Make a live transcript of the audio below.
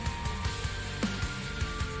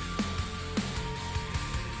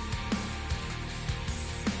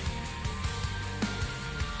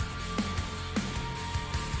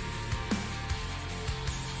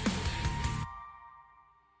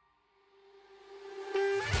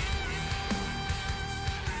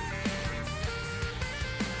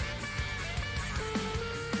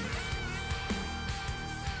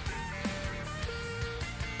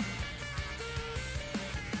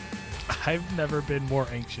I've never been more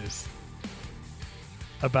anxious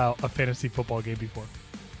about a fantasy football game before.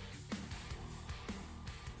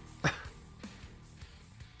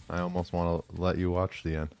 I almost want to let you watch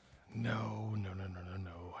the end. No.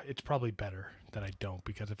 It's probably better that I don't,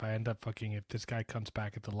 because if I end up if this guy comes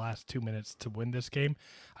back at the last 2 minutes to win this game,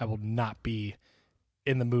 I will not be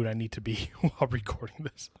in the mood I need to be while recording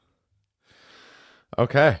this.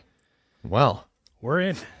 Okay. Well, We're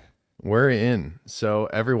in. So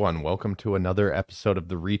everyone, welcome to another episode of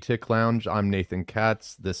the Retic Lounge. I'm Nathan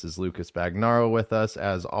Katz. This is Lucas Bagnaro with us.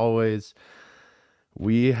 As always,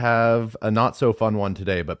 we have a not so fun one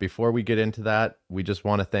today, but before we get into that, we just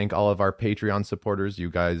want to thank all of our Patreon supporters. You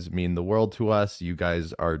guys mean the world to us. You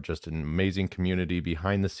guys are just an amazing community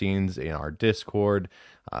behind the scenes in our Discord,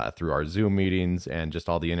 through our Zoom meetings, and just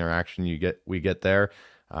all the interaction we get there.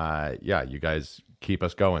 You guys keep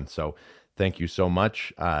us going. So thank you so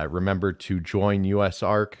much. Remember to join US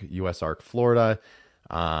Arc Florida.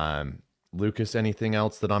 Lucas, anything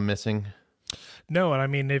else that I'm missing? No, and I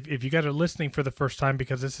mean, if you guys are listening for the first time,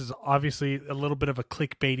 because this is obviously a little bit of a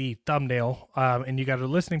clickbaity thumbnail, and you guys are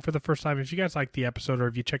listening for the first time, if you guys like the episode or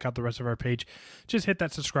if you check out the rest of our page, just hit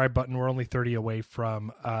that subscribe button. We're only 30 away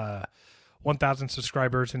from 1,000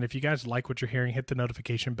 subscribers, and if you guys like what you're hearing, hit the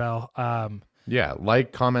notification bell.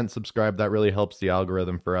 Like, comment, subscribe. That really helps the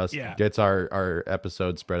algorithm for us. Yeah. Gets our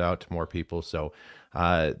episodes spread out to more people. So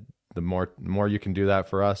the more you can do that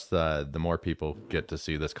for us, the more people get to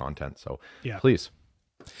see this content. So please.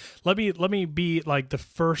 Let me be like the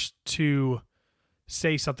first to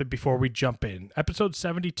say something before we jump in. Episode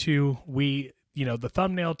 72, the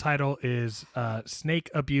thumbnail title is Snake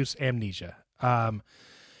Abuse Amnesia.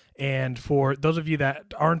 And for those of you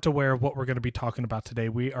that aren't aware of what we're going to be talking about today,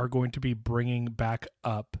 we are going to be bringing back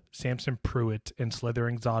up Samson Pruitt and Slither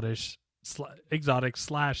Exotic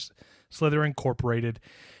 / Slither Incorporated,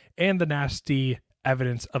 and the nasty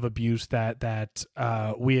evidence of abuse that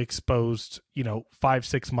we exposed,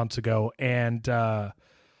 5-6 months ago. And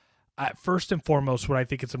first and foremost, what I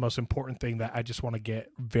think is the most important thing that I just want to get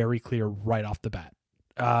very clear right off the bat,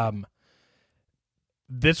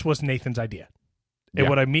 this was Nathan's idea. And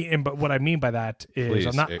what I mean by that is,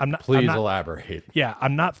 please elaborate. Yeah,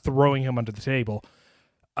 I'm not throwing him under the table.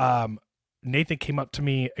 Nathan came up to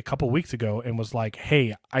me a couple weeks ago and was like,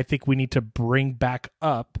 "Hey, I think we need to bring back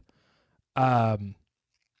up the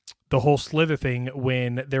whole Slither thing."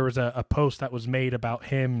 When there was a post that was made about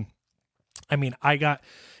him. I mean,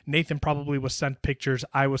 Nathan probably was sent pictures.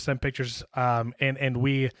 I was sent pictures, and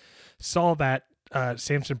we saw that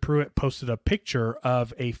Samson Pruitt posted a picture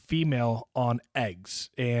of a female on eggs.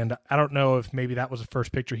 And I don't know if maybe that was the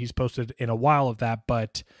first picture he's posted in a while of that,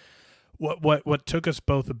 but what took us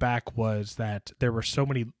both aback was that there were so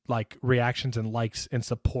many reactions and likes and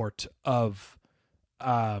support of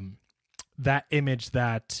that image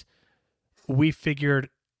that we figured,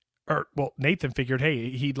 Nathan figured, hey,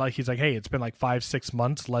 he's like, hey, it's been 5-6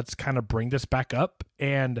 months. Let's kind of bring this back up.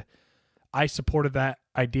 And I supported that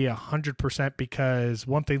idea 100%, because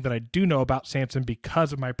one thing that I do know about Samson,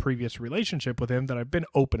 because of my previous relationship with him that I've been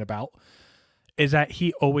open about, is that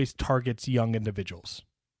he always targets young individuals,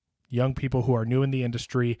 young people who are new in the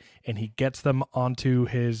industry, and he gets them onto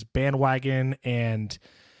his bandwagon, and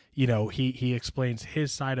he explains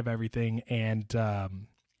his side of everything. And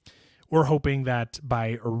we're hoping that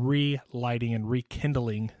by relighting and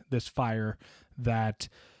rekindling this fire, that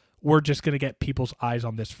we're just going to get people's eyes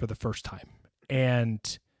on this for the first time.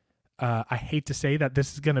 And I hate to say that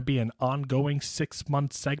this is going to be an ongoing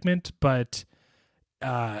 6-month segment, but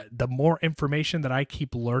the more information that I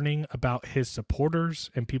keep learning about his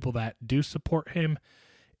supporters and people that do support him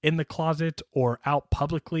in the closet or out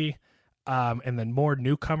publicly, and then more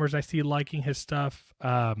newcomers I see liking his stuff,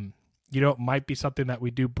 it might be something that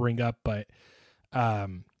we do bring up, but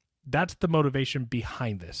that's the motivation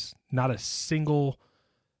behind this. Not a single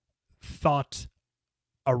thought,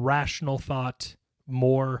 a rational thought,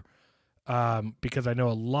 more, because I know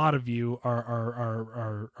a lot of you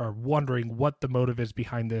are wondering what the motive is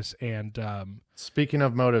behind this. And speaking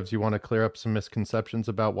of motives, you want to clear up some misconceptions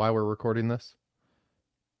about why we're recording this?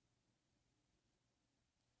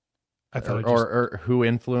 Or who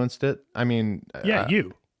influenced it? I mean,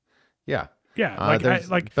 you. Yeah. Yeah,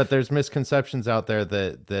 but there's misconceptions out there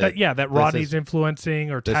that Rodney's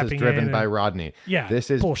influencing or tapping in. This is driven by Rodney. Yeah,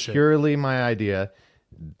 this is bullshit. Purely my idea.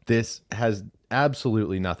 This has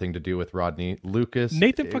absolutely nothing to do with Rodney.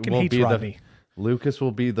 Nathan fucking hates Rodney. Lucas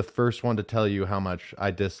will be the first one to tell you how much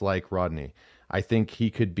I dislike Rodney. I think he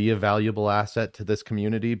could be a valuable asset to this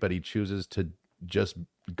community, but he chooses to just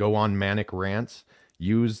go on manic rants,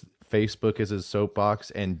 use Facebook as his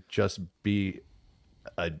soapbox, and just be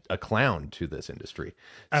a clown to this industry.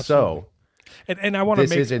 Absolutely. So And I want to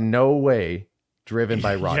this is in no way driven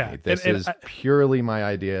by Rodney. Yeah, This and is purely my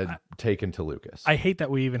idea taken to Lucas. I hate that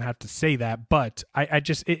we even have to say that, but I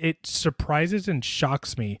just it surprises and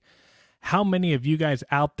shocks me how many of you guys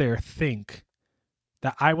out there think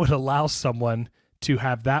that I would allow someone to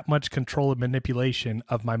have that much control and manipulation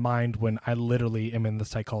of my mind when I literally am in the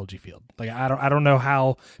psychology field. Like I don't know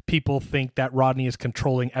how people think that Rodney is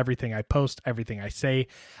controlling everything I post, everything I say.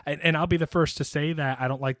 And I'll be the first to say that I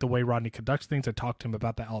don't like the way Rodney conducts things. I talk to him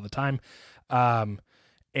about that all the time.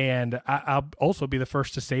 And I'll also be the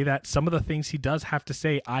first to say that some of the things he does have to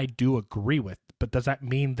say, I do agree with. But does that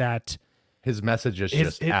mean that his message is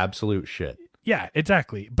just absolute shit? Yeah,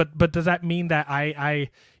 exactly. But does that mean that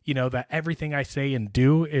I that everything I say and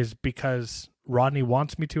do is because Rodney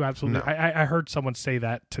wants me to? Absolutely. No. I heard someone say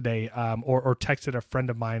that today, or texted a friend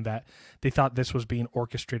of mine that they thought this was being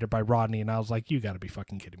orchestrated by Rodney, and I was like, you got to be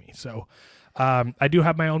fucking kidding me. So I do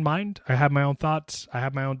have my own mind. I have my own thoughts. I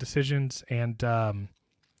have my own decisions, and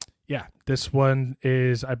yeah, this one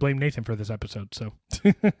is, I blame Nathan for this episode. So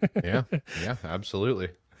yeah, absolutely.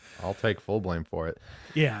 I'll take full blame for it.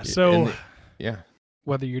 Yeah. So yeah.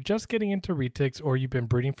 Whether you're just getting into retics or you've been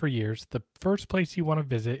breeding for years, the first place you want to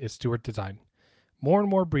visit is Stewart Design. More and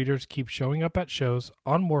more breeders keep showing up at shows,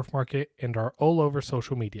 on Morph Market, and are all over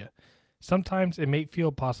social media. Sometimes it may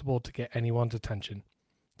feel possible to get anyone's attention.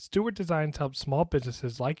 Stewart Designs helps small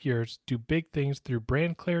businesses like yours do big things through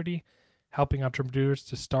brand clarity, helping entrepreneurs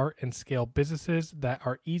to start and scale businesses that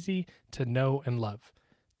are easy to know and love.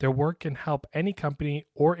 Their work can help any company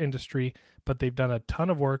or industry, but they've done a ton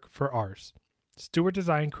of work for ours. Stewart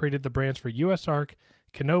Design created the brands for US Ark,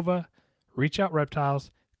 Canova, Reach Out Reptiles,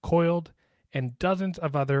 Coiled, and dozens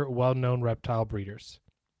of other well-known reptile breeders.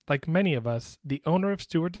 Like many of us, the owner of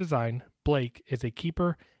Stewart Design, Blake, is a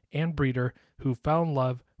keeper and breeder who fell in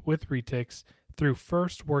love with retics through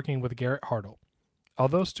first working with Garrett Hartle.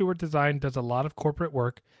 Although Stewart Design does a lot of corporate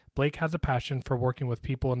work, Blake has a passion for working with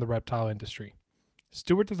people in the reptile industry.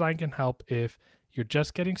 Stewart Design can help if you're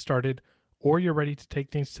just getting started or you're ready to take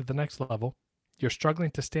things to the next level. You're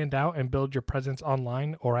struggling to stand out and build your presence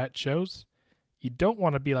online or at shows. You don't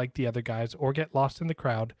want to be like the other guys or get lost in the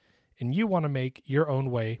crowd, and you want to make your own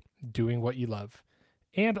way doing what you love.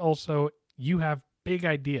 And also, you have big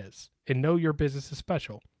ideas and know your business is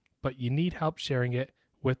special, but you need help sharing it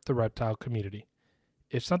with the reptile community.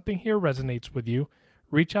 If something here resonates with you,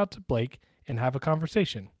 reach out to Blake and have a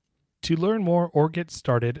conversation. To learn more or get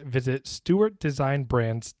started, visit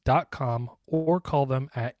stewartdesignbrands.com or call them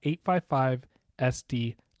at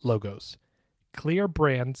 855-SD-LOGOS. Clear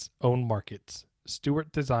brands own markets.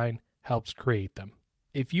 Stewart Design helps create them.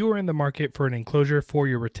 If you are in the market for an enclosure for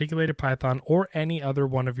your reticulated python or any other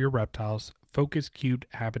one of your reptiles, Focus Cubed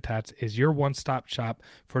Habitats is your one-stop shop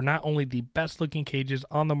for not only the best-looking cages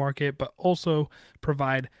on the market, but also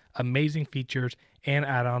provide amazing features and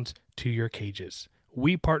add-ons to your cages.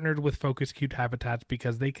 We partnered with Focus Cubed Habitats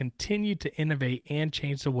because they continue to innovate and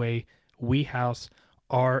change the way we house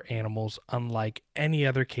our animals unlike any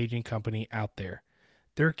other caging company out there.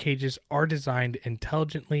 Their cages are designed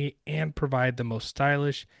intelligently and provide the most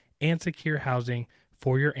stylish and secure housing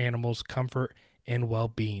for your animals' comfort and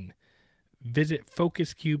well-being. Visit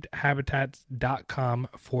focuscubedhabitats.com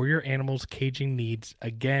for your animals' caging needs.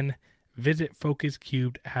 Again, visit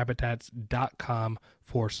focuscubedhabitats.com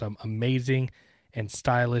for some amazing and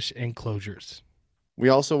stylish enclosures. We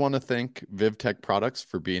also want to thank VivTech Products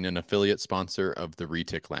for being an affiliate sponsor of the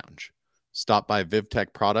Retic Lounge. Stop by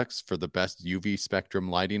VivTech Products for the best UV spectrum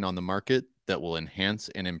lighting on the market that will enhance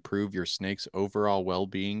and improve your snake's overall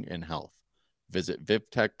well-being and health. Visit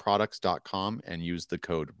vivtechproducts.com and use the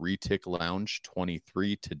code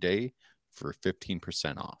ReticLounge23 today for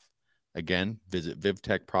 15% off. Again, visit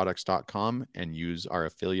vivtechproducts.com and use our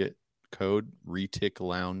affiliate code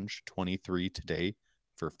ReticLounge23 today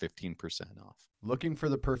for 15% off. Looking for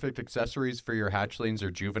the perfect accessories for your hatchlings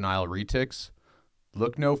or juvenile retics?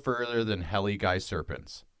 Look no further than Heli Guy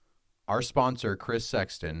Serpents. Our sponsor, Chris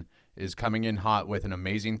Sexton, is coming in hot with an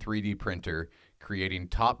amazing 3D printer, creating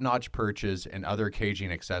top-notch perches and other caging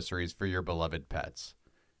accessories for your beloved pets.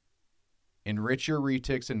 Enrich your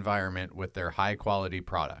retics environment with their high-quality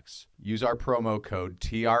products. Use our promo code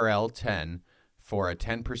TRL10 for a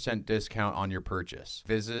 10% discount on your purchase.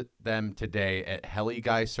 Visit them today at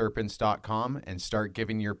heliguyserpents.com and start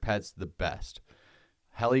giving your pets the best.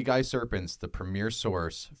 Heli Guy Serpents, the premier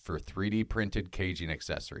source for 3D printed caging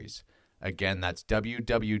accessories. Again, that's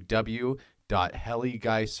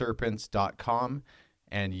www.heliguyserpents.com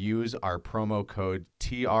and use our promo code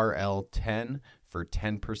TRL10 for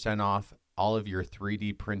 10% off all of your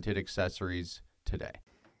 3D printed accessories today?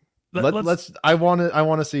 Let's. I want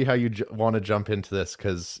to see how you want to jump into this,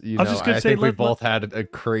 because I think we both had a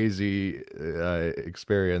crazy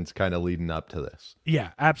experience kind of leading up to this.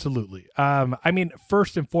 Yeah, absolutely. I mean,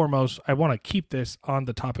 first and foremost, I want to keep this on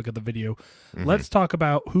the topic of the video. Mm-hmm. Let's talk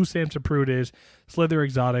about who Samson Pruitt is, Slither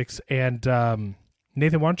Exotics, and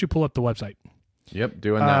Nathan. Why don't you pull up the website? Yep,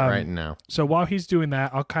 doing that right now. So while he's doing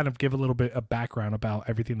that, I'll kind of give a little bit of background about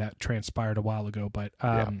everything that transpired a while ago. But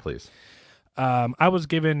yeah, please. I was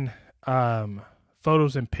given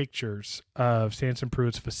photos and pictures of Samson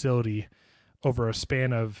Pruitt's facility over a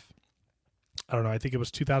span of, I don't know, I think it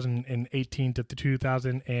was 2018 to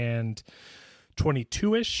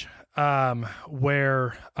 2022-ish,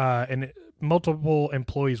 where multiple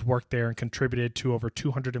employees worked there and contributed to over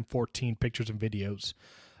 214 pictures and videos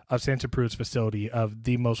of Samson Pruitt's facility, of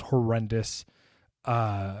the most horrendous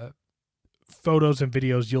photos and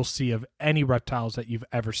videos you'll see of any reptiles that you've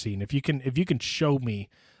ever seen. If you can show me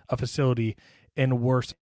a facility in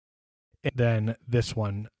worse than this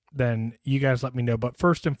one, then you guys let me know. But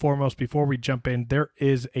first and foremost, before we jump in, there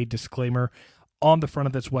is a disclaimer on the front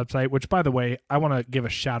of this website, which, by the way, I want to give a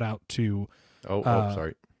shout out to.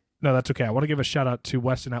 Sorry. No, that's okay. I want to give a shout out to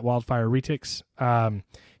Weston at Wildfire Retics.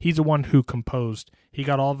 He's the one who composed. He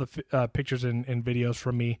got all the pictures and videos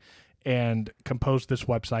from me and composed this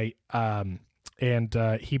website. And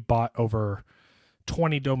he bought over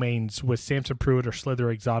 20 domains with Samson Pruitt or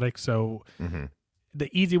Slither Exotic. So the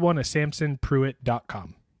easy one is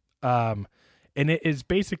samsonpruitt.com. And it is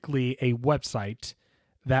basically a website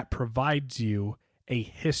that provides you a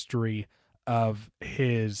history of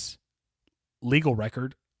his legal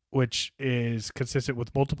record, which is consistent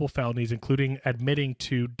with multiple felonies, including admitting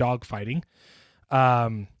to dogfighting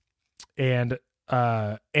and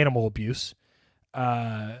animal abuse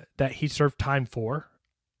that he served time for.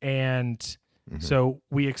 And so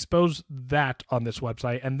we expose that on this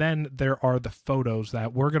website. And then there are the photos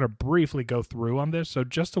that we're going to briefly go through on this. So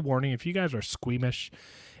just a warning, if you guys are squeamish,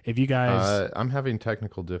 if you guys... I'm having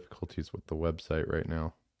technical difficulties with the website right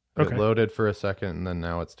now. Okay. It loaded for a second, and then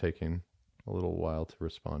now it's taking a little while to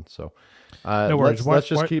respond. So no worries. Let's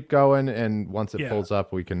just keep going, and once it pulls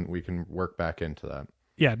up, we can work back into that.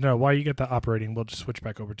 Yeah, no, while you get the operating, we'll just switch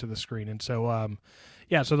back over to the screen. And so,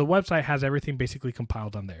 so the website has everything basically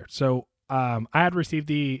compiled on there. So I had received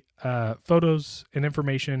the photos and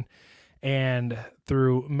information, and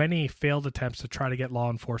through many failed attempts to try to get law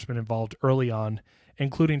enforcement involved early on,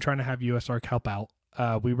 including trying to have USARC help out,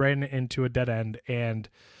 we ran into a dead end, and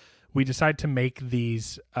we decided to make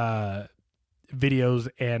these videos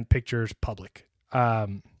and pictures public.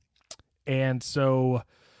 And so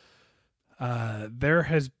there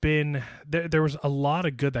has been, there was a lot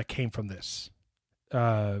of good that came from this.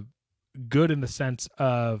 Good in the sense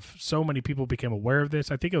of so many people became aware of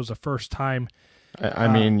this. I think it was the first time. I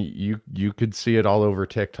mean, you could see it all over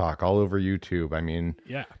TikTok, all over YouTube. I mean,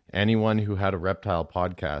 yeah, anyone who had a reptile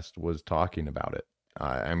podcast was talking about it.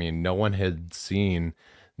 I mean, no one had seen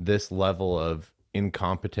this level of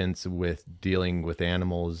incompetence with dealing with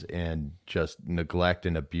animals and just neglect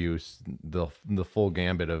and abuse, the full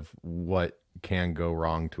gambit of what can go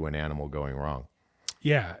wrong to an animal going wrong.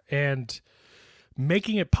 Yeah, and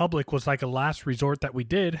making it public was like a last resort that we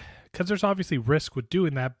did, because there's obviously risk with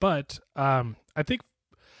doing that. But I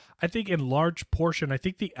think in large portion, I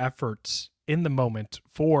think the efforts in the moment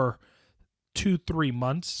for 2-3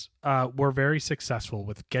 months were very successful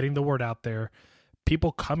with getting the word out there,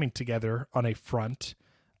 people coming together on a front.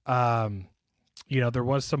 There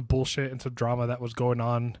was some bullshit and some drama that was going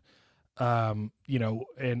on, and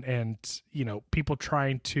people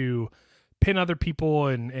trying to pin other people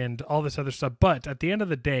and all this other stuff. But at the end of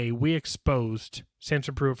the day, we exposed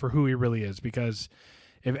Samson Pruitt for who he really is, because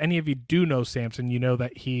if any of you do know Samson, you know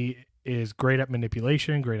that he is great at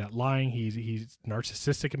manipulation, great at lying. He's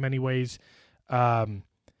narcissistic in many ways.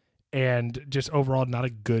 And just overall not a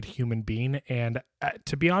good human being. And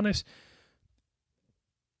to be honest,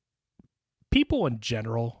 people in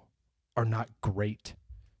general are not great,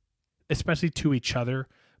 especially to each other.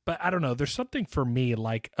 But I don't know, there's something for me,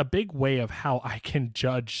 like a big way of how I can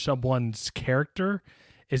judge someone's character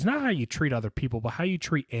is not how you treat other people, but how you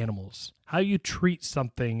treat animals, how you treat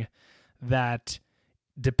something that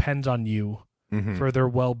depends on you for their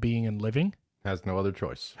well-being and living. Has no other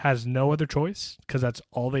choice, because that's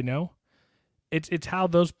all they know. It's how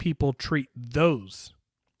those people treat those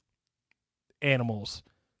animals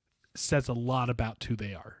says a lot about who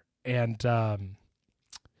they are. And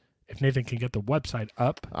if Nathan can get the website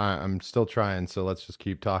up. I'm still trying, so let's just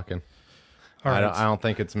keep talking. All right. I don't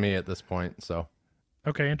think it's me at this point, so.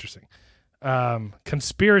 Okay, interesting.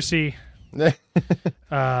 Conspiracy.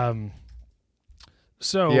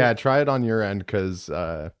 So Yeah, try it on your end because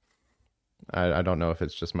I don't know if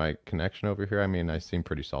it's just my connection over here. I mean, I seem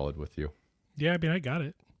pretty solid with you. yeah, I mean, I got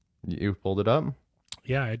it. You pulled it up?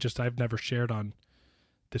 Yeah, I've never shared on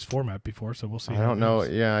this format before, so we'll see. I how don't it know. goes.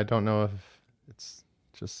 Yeah, I don't know if it's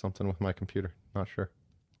just something with my computer. Not sure.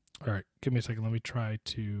 All right, give me a second. Let me try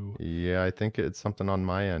to Yeah, I think it's something on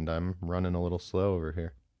my end. I'm running a little slow over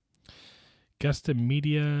here. guest and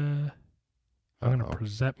media. I'm going to Uh-oh.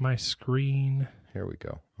 present my screen. Here we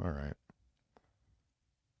go. All right.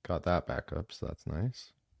 Got that back up, so that's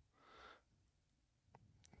nice.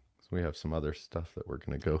 So we have some other stuff that we're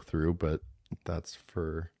going to go through, but that's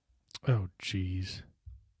for... Oh, jeez.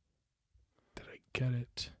 Did I get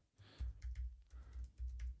it?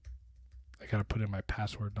 I got to put in my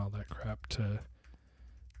password and all that crap to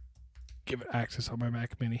give it access on my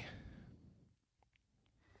Mac Mini.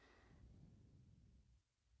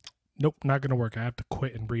 Nope, not going to work. I have to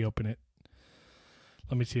quit and reopen it.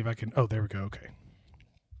 Let me see if I can. Oh, there we go. Okay.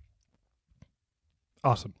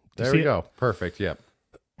 Awesome. Do you There see we it? go. Perfect. Yep.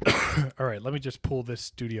 All right, let me just pull this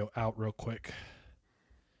studio out real quick,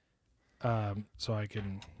 so I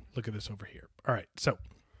can look at this over here. All right, so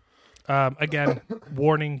again,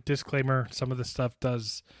 warning, disclaimer: some of this stuff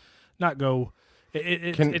does not go.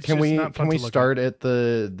 It's Can just we not fun can we to look start at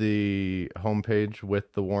the homepage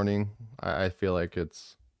with the warning? I feel like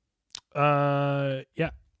it's Yeah.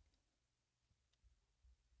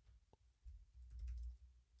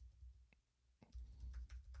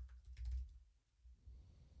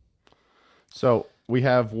 so we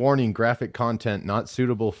have warning: graphic content not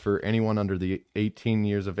suitable for anyone under the 18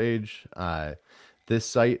 years of age. This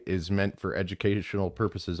site is meant for educational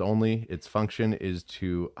purposes only. Its function is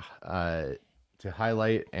to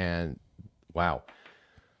highlight and wow,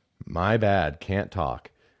 my bad, can't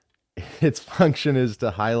talk. Its function is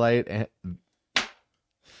to highlight and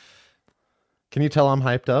can you tell I'm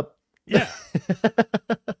hyped up? Yeah.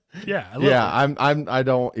 Yeah. I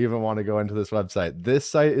don't even want to go into this website. This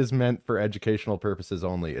site is meant for educational purposes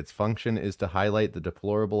only. Its function is to highlight the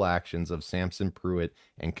deplorable actions of Samson Pruitt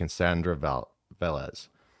and Cassandra Velez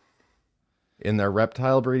in their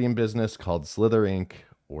reptile breeding business called Slither Inc.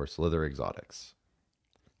 or Slither Exotics.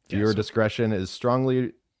 Viewer discretion is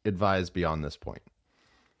strongly advised beyond this point.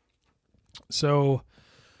 So,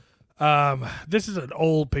 this is an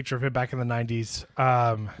old picture of him back in the 90s.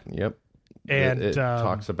 Yep. And it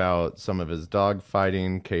talks about some of his dog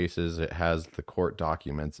fighting cases. It has the court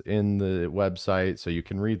documents in the website, so you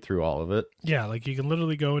can read through all of it. Yeah, like you can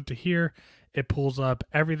literally go into here. It pulls up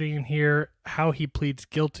everything in here, how he pleads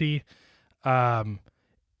guilty, and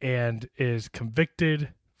is convicted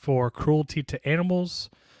for cruelty to animals,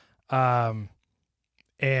 and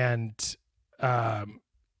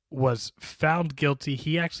was found guilty.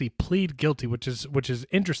 He actually pleaded guilty, which is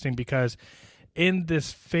interesting because in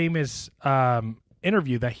this famous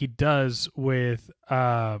interview that he does with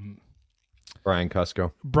Brian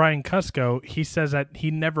Cusco, he says that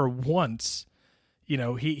he never once,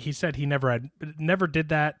 he said he never did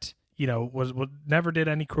that, was never did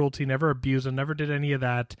any cruelty, never abused him, never did any of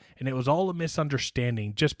that, and it was all a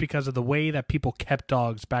misunderstanding just because of the way that people kept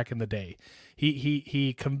dogs back in the day.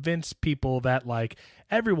 He convinced people that like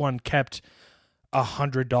everyone kept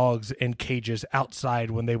 100 dogs in cages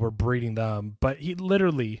outside when they were breeding them, but he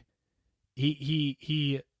literally pleaded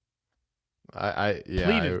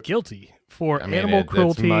guilty for animal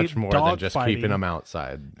cruelty, it's much more dog than just fighting. keeping them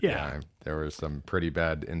outside. Yeah. There were some pretty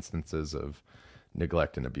bad instances of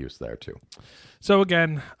neglect and abuse there too. So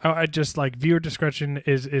again, I just like viewer discretion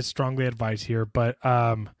is strongly advised here, but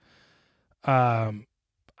I'll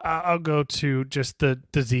go to just the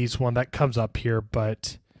disease one that comes up here,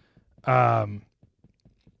 but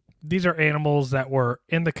these are animals that were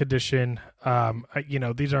in the condition.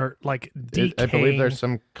 These are like decaying. I believe there's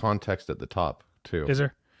some context at the top too. Is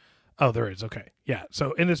there? Oh, there is. Okay. Yeah.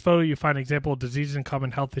 So in this photo, you find an example of diseases and common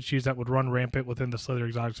health issues that would run rampant within the Slither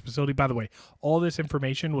Exotics facility. By the way, all this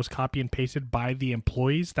information was copy and pasted by the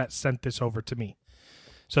employees that sent this over to me.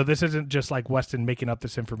 So this isn't just like Weston making up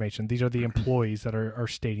this information. These are the employees that are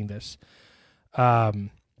stating this. And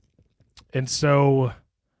so,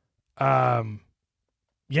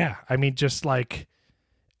 yeah, I mean, just like,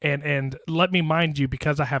 and let me mind you,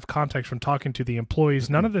 because I have context from talking to the employees,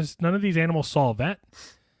 none of these animals saw a vet.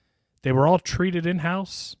 They were all treated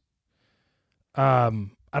in-house. I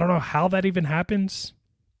don't know how that even happens.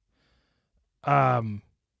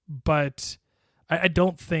 But I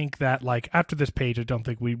don't think that, like, after this page, I don't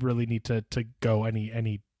think we really need to go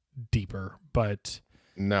any deeper. But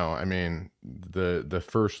no, I mean, the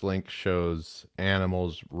first link shows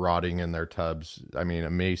animals rotting in their tubs. I mean,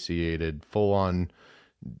 emaciated, full on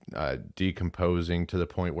decomposing to the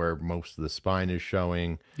point where most of the spine is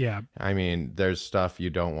showing. Yeah. I mean, there's stuff you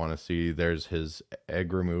don't want to see. There's his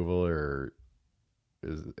egg removal, or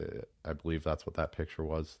I believe that's what that picture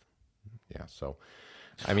was. Yeah. So,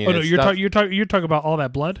 I mean, Oh no, it's you're talking about all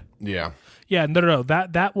that blood. Yeah. Yeah, no.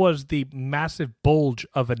 That was the massive bulge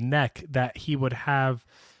of a neck that he would have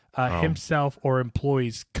himself or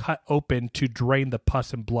employees cut open to drain the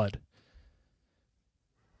pus and blood.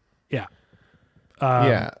 Yeah.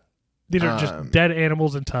 Yeah. These are just dead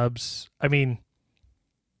animals in tubs. I mean,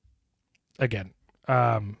 again,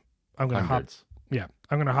 I'm gonna hop. Hundreds. Yeah,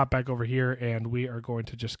 I'm gonna hop back over here, and we are going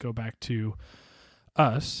to just go back to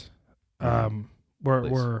us.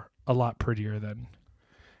 We're a lot prettier than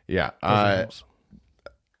Yeah. those animals.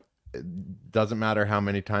 It doesn't matter how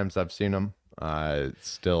many times I've seen them. It's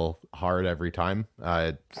still hard every time.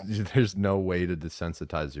 There's no way to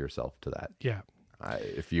desensitize yourself to that. Yeah.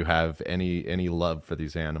 If you have any love for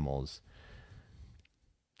these animals,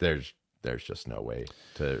 there's just no way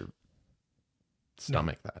to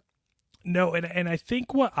stomach that. No, and I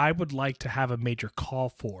think what I would like to have a major call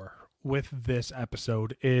for with this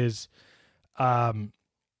episode is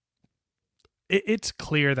it's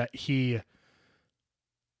clear that he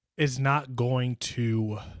is not going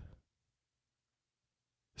to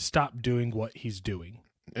stop doing what he's doing.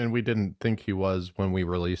 And we didn't think he was when we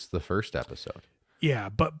released the first episode. Yeah,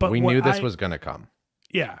 but we knew this was going to come.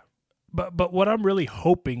 Yeah. But what I'm really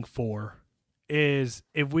hoping for is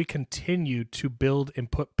if we continue to build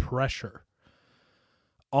and put pressure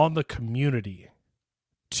on the community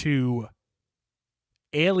to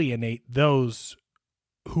alienate those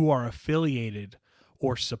who are affiliated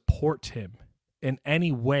or support him in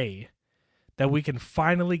any way, that we can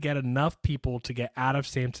finally get enough people to get out of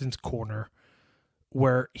Samson's corner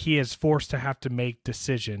where he is forced to have to make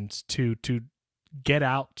decisions to get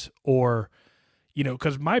out, or,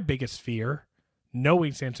 because my biggest fear,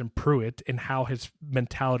 knowing Samson Pruitt and how his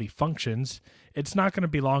mentality functions, it's not going to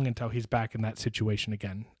be long until he's back in that situation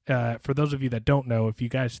again. For those of you that don't know, if you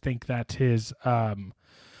guys think that his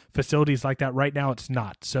facilities like that right now, it's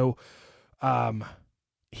not. So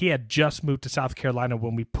he had just moved to South Carolina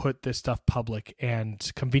when we put this stuff public,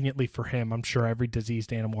 and conveniently for him, I'm sure every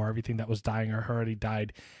diseased animal or everything that was dying or already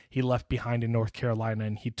died, he left behind in North Carolina,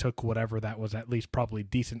 and he took whatever that was, at least probably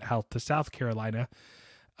decent health, to South Carolina.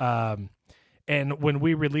 And when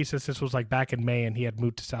we released this was like back in May, and he had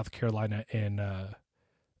moved to South Carolina in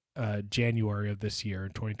January of this year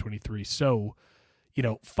in 2023. So,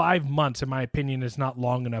 5 months, in my opinion, is not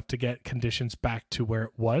long enough to get conditions back to where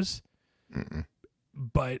it was. Mm-mm.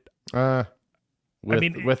 But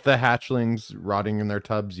with the hatchlings rotting in their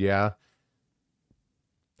tubs, yeah.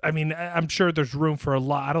 I mean, I'm sure there's room for a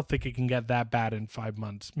lot. I don't think it can get that bad in 5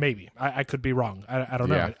 months. Maybe I could be wrong. I don't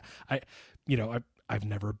know. Yeah. I've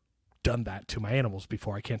never done that to my animals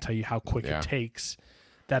before. I can't tell you how quick it takes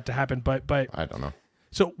that to happen. But I don't know.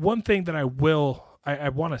 So one thing that I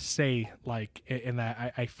want to say, like, in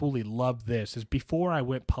that I fully love this, is before I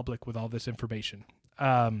went public with all this information,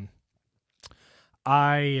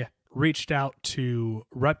 I reached out to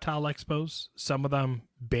reptile expos. Some of them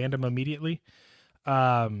banned them immediately.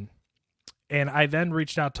 And I then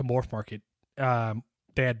reached out to Morph Market.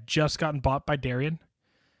 They had just gotten bought by Darian.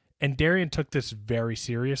 And Darian took this very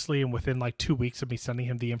seriously. And within like 2 weeks of me sending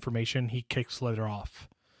him the information, he kicked Slither off.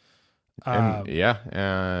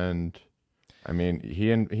 And I mean,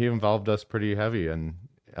 he involved us pretty heavy, and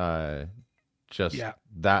that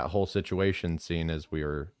whole situation, seen as we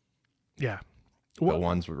were the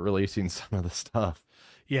ones releasing some of the stuff.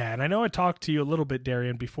 Yeah, and I know I talked to you a little bit,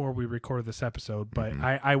 Darian, before we recorded this episode, but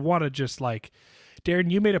I want to just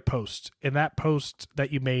Darren, you made a post, and that post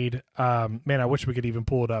that you made, man, I wish we could even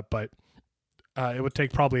pull it up, but it would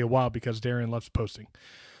take probably a while because Darren loves posting.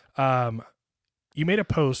 You made a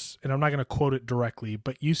post, and I'm not going to quote it directly,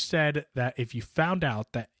 but you said that if you found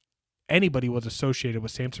out that anybody was associated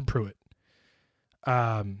with Samson Pruitt,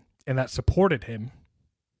 and that supported him,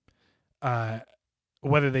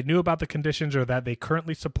 whether they knew about the conditions or that they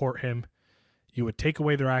currently support him, you would take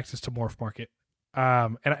away their access to Morph Market.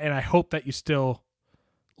 And I hope that you still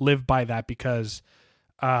live by that, because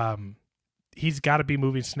he's got to be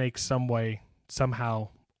moving snakes some way, somehow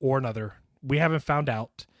or another. We haven't found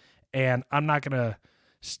out, and I'm not going to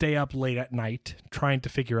stay up late at night trying to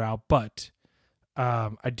figure out, but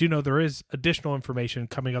I do know there is additional information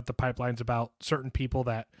coming up the pipelines about certain people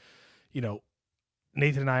that,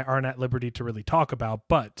 Nathan and I aren't at liberty to really talk about,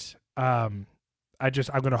 but I'm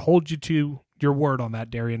going to hold you to your word on that,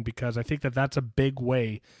 Darian, because I think that that's a big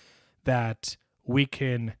way that we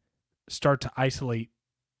can start to isolate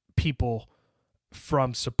people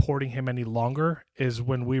from supporting him any longer is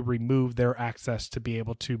when we remove their access to be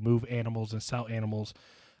able to move animals and sell animals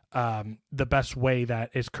the best way that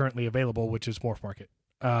is currently available, which is Morph Market.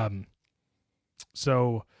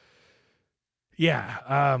 So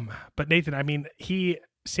yeah, but Nathan, I mean,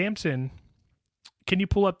 Samson, can you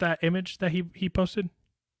pull up that image that he posted?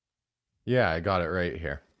 Yeah, I got it right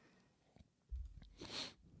here.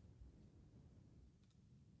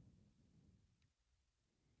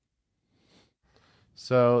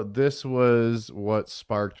 So this was what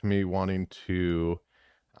sparked me wanting to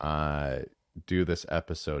do this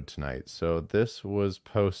episode tonight. So this was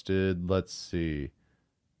posted, let's see.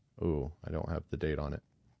 Oh, I don't have the date on it.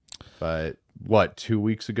 But what, 2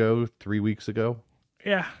 weeks ago, 3 weeks ago?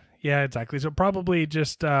 Yeah, exactly. So probably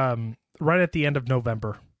just right at the end of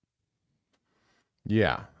November.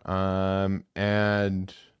 Yeah.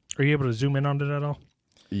 And are you able to zoom in on it at all?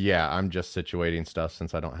 Yeah, I'm just situating stuff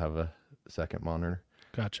since I don't have a second monitor.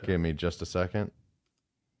 Gotcha. Give me just a second.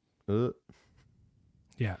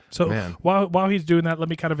 Yeah. So while he's doing that, let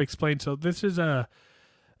me kind of explain. So this is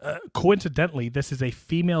coincidentally, this is a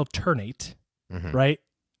female ternate, right?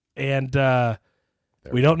 And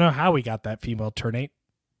we don't know how he got that female ternate,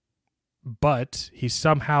 but he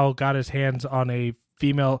somehow got his hands on a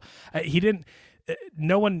female. He didn't.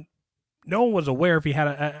 No one was aware if he had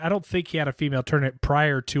I don't think he had a female ternate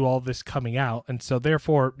prior to all this coming out, and so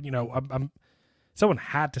therefore, someone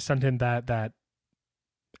had to send him that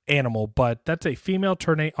animal. But that's a female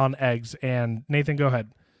ternate on eggs. And Nathan, go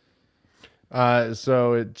ahead.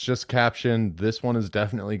 So it's just captioned, "This one is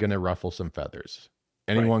definitely going to ruffle some feathers.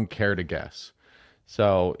 Anyone care to guess?"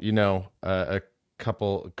 So, a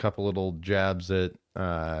couple little jabs at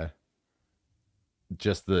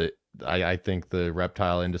just I think the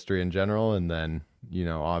reptile industry in general, and then,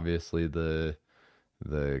 obviously the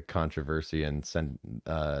controversy and send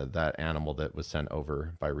that animal that was sent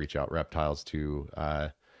over by Reach Out Reptiles to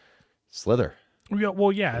Slither.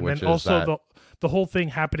 Well, yeah, and then also the whole thing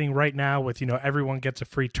happening right now with, everyone gets a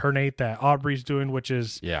free ternate that Aubrey's doing, which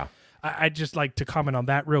is I just like to comment on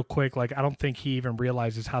that real quick. Like, I don't think he even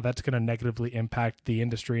realizes how that's going to negatively impact the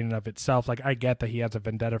industry in and of itself. Like, I get that he has a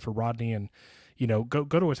vendetta for Rodney and, go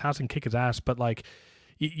to his house and kick his ass. But like,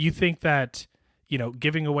 you think that,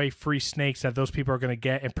 giving away free snakes that those people are going to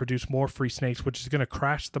get and produce more free snakes, which is going to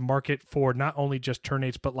crash the market for not only just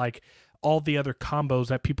ternates, but like all the other combos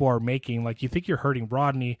that people are making. Like, you think you're hurting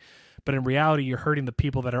Rodney, but in reality, you're hurting the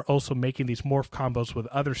people that are also making these morph combos with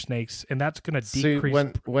other snakes, and that's going to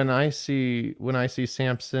decrease. When I see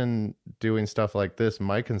Samson doing stuff like this,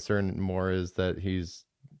 my concern more is that he's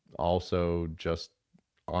also just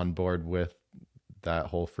on board with that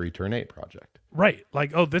whole free ternate project. Right.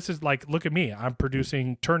 Like, oh, this is like, look at me. I'm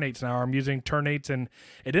producing ternates now. I'm using ternates, and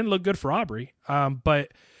it didn't look good for Aubrey.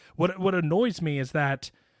 But what annoys me is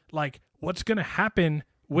that, like, what's going to happen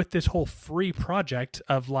with this whole free project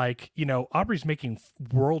of, like, Aubrey's making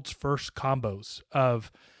world's first combos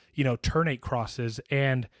of, ternate crosses,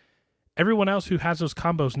 and everyone else who has those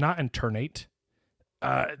combos not in ternate,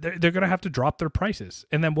 they're going to have to drop their prices.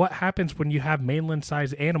 And then what happens when you have mainland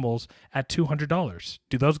size animals at $200?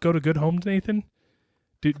 Do those go to good homes, Nathan?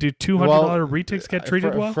 Do $200 retics get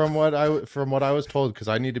treated well? From what I was told, because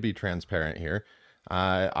I need to be transparent here.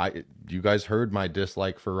 You guys heard my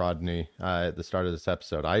dislike for Rodney at the start of this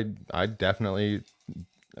episode. I definitely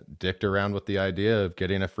dicked around with the idea of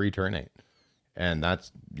getting a free ternate, and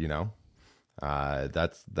that's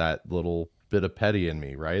that's that little bit of petty in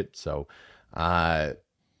me, right? So,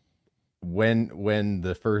 when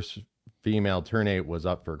the first female ternate was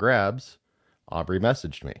up for grabs, Aubrey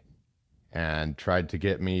messaged me and tried to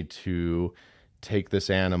get me to take this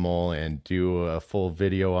animal and do a full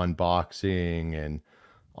video unboxing and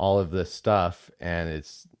all of this stuff, and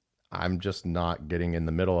I'm just not getting in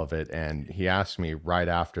the middle of it. And he asked me right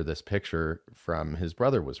after this picture from his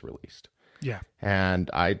brother was released. Yeah. And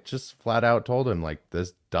I just flat out told him, like,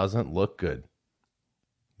 this doesn't look good.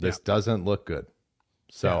 This doesn't look good.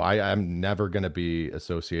 So I'm never going to be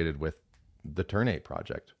associated with the Ternate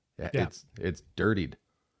project. It's dirtied.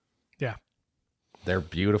 Yeah. They're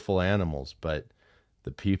beautiful animals, but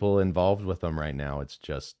the people involved with them right now, it's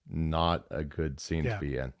just not a good scene to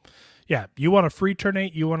be in. Yeah. You want a free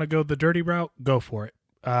ternate, you want to go the dirty route, go for it.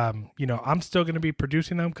 I'm still going to be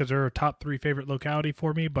producing them because they're a top 3 favorite locality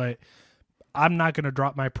for me, but I'm not going to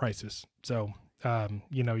drop my prices. So,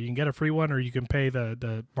 you can get a free one, or you can pay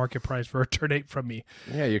the market price for a ternate from me.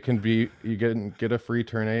 Yeah, you can get a free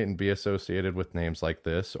ternate and be associated with names like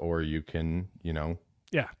this, or you can,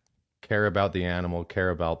 care about the animal, care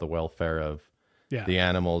about the welfare of the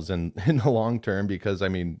animals in the long term, because I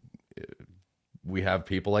mean, we have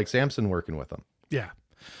people like Samson working with them. Yeah.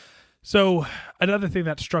 So another thing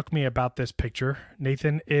that struck me about this picture,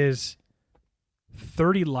 Nathan, is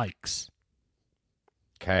 30 likes.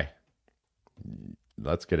 Okay.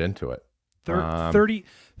 Let's get into it.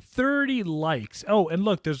 30 likes. Oh, and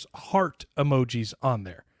look, there's heart emojis on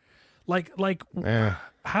there. Like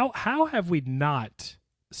how have we not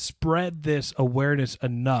spread this awareness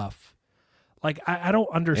enough? Like I don't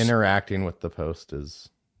understand. Interacting with the post is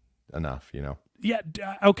enough, Yeah,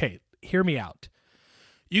 okay, hear me out.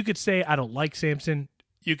 You could say I don't like Samson.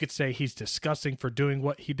 You could say he's disgusting for doing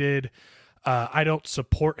what he did. I don't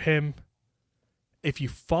support him. If you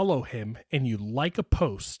follow him and you like a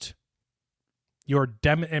post,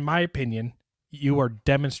 in my opinion, you are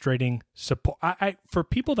demonstrating support. For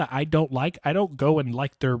people that I don't like, I don't go and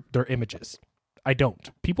like their images. I don't.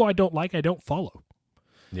 People I don't like, I don't follow.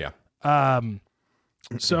 Yeah.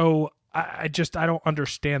 So I don't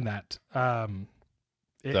understand that.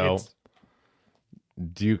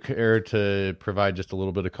 Do you care to provide just a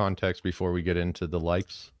little bit of context before we get into the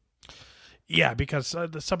likes? Yeah, because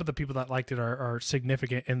some of the people that liked it are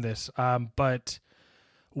significant in this. But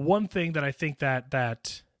one thing that I think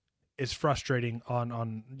that is frustrating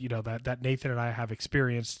on that Nathan and I have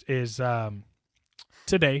experienced is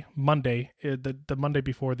today, Monday, the Monday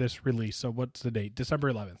before this release. So what's the date?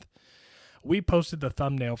 December 11th. We posted the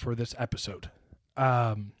thumbnail for this episode,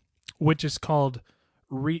 which is called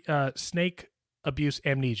Snake Abuse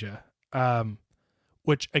Amnesia,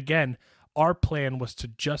 which again, our plan was to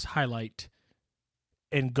just highlight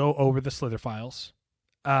and go over the Slither files.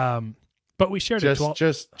 But we shared just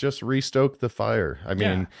it. Just restoke the fire. I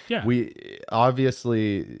mean, we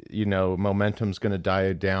obviously, momentum's going to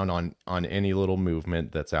die down on any little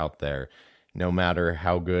movement that's out there, no matter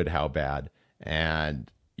how good, how bad. And,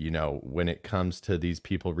 when it comes to these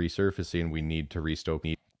people resurfacing, we need to restoke.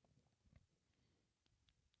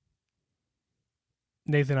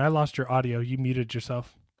 Nathan, I lost your audio. You muted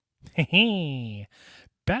yourself. Bad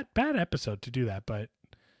episode to do that, but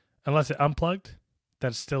unless it unplugged,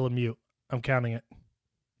 that's still a mute. I'm counting it.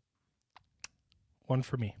 One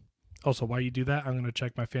for me. Also, while you do that, I'm going to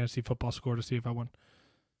check my fantasy football score to see if I won.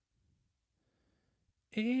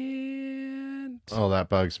 And oh, that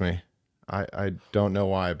bugs me. I don't know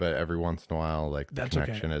why, but every once in a while, the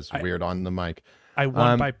connection is weird on the mic. I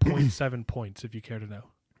won by 0.7 points, if you care to know.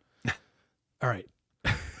 All right.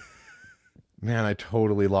 Man, I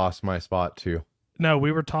totally lost my spot too. No,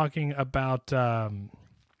 we were talking about the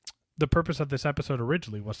purpose of this episode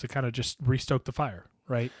originally was to kind of just restoke the fire,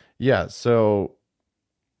 right? Yeah. So,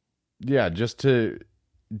 yeah,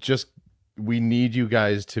 we need you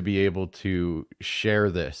guys to be able to share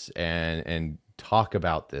this and talk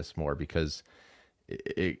about this more, because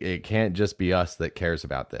it can't just be us that cares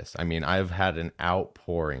about this. I mean, I've had an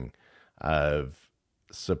outpouring of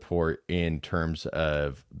support in terms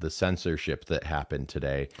of the censorship that happened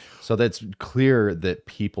today. So that's clear that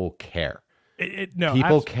people care.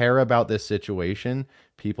 People care about this situation.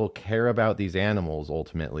 People care about these animals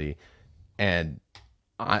ultimately. And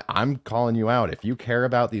I'm calling you out. If you care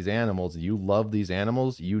about these animals, you love these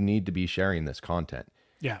animals, you need to be sharing this content.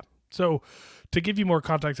 Yeah. So to give you more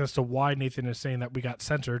context as to why Nathan is saying that we got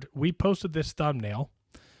censored, we posted this thumbnail,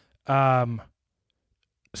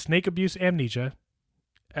 Snake Abuse Amnesia,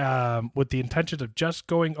 with the intention of just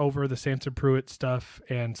going over the Samson Pruitt stuff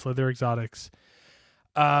and Slither Exotics.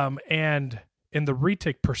 And in the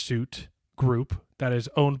Retic Pursuit group that is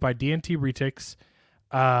owned by DNT Retics,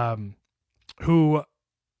 who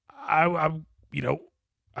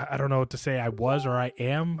I don't know what to say. I was or I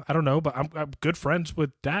am. I don't know, but I'm good friends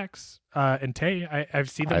with Dax and Tay. I've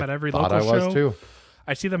seen them at every local show. I was too.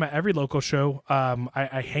 I see them at every local show.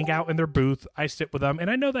 I hang out in their booth. I sit with them, and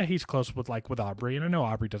I know that he's close with Aubrey, and I know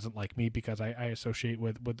Aubrey doesn't like me because I associate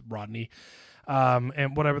with Rodney,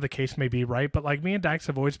 and whatever the case may be, right? But me and Dax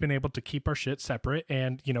have always been able to keep our shit separate,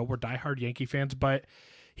 and we're diehard Yankee fans. But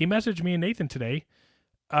he messaged me and Nathan today,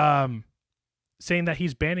 saying that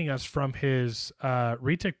he's banning us from his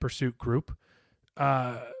Retic Pursuit group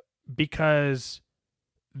because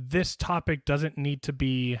this topic doesn't need to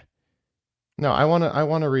be. No, I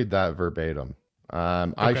want to read that verbatim.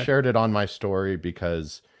 Okay. I shared it on my story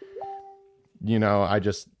because, I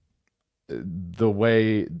just, the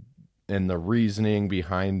way and the reasoning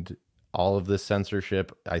behind all of this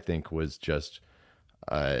censorship, I think was just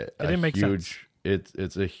it didn't make sense.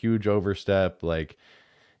 It's a huge overstep,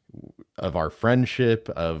 of our friendship,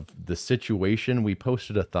 of the situation. We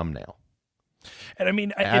posted a thumbnail. And I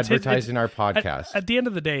mean, advertising our podcast. At the end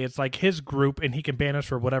of the day, it's his group, and he can ban us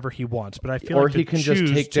for whatever he wants. But I feel or he can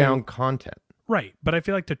just take down content, right? But I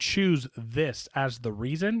feel to choose this as the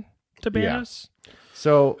reason to ban Yeah. us.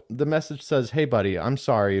 So the message says, "Hey, buddy, I'm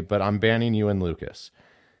sorry, but I'm banning you and Lucas.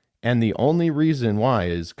 And the only reason why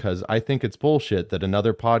is because I think it's bullshit that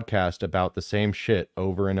another podcast about the same shit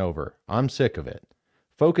over and over. I'm sick of it.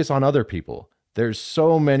 Focus on other people. There's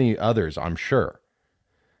so many others, I'm sure.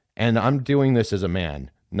 And I'm doing this as a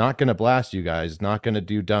man. Not going to blast you guys. Not going to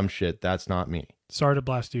do dumb shit. That's not me." Sorry to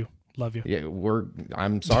blast you. Love you. Yeah,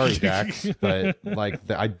 I'm sorry, Dax, but like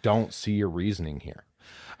I don't see your reasoning here.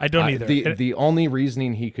 I don't either. The only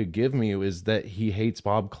reasoning he could give me is that he hates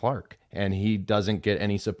Bob Clark and he doesn't get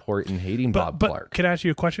any support in hating Bob Clark. Can I ask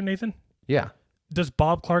you a question, Nathan? Yeah. Does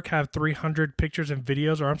Bob Clark have 300 pictures and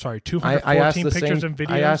videos, or I'm sorry, 214 pictures and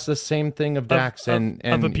videos? I asked the same thing of Dax, and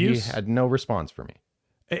abuse? He had no response for me.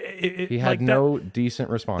 He had like no decent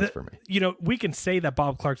response for me. You know, we can say that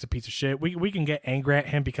Bob Clark's a piece of shit. We can get angry at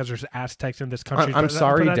him because there's Aztecs in this country. I'm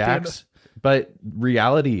sorry, Dax, but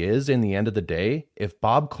reality is, in the end of the day, if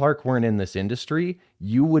Bob Clark weren't in this industry,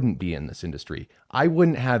 you wouldn't be in this industry. I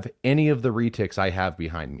wouldn't have any of the retics I have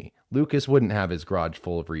behind me. Lucas wouldn't have his garage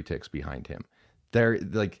full of retics behind him. They're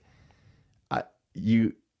like,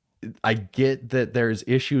 I get that there's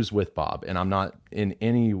issues with Bob, and I'm not in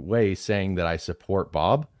any way saying that I support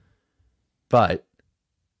Bob, but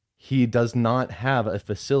he does not have a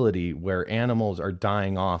facility where animals are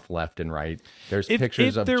dying off left and right. There's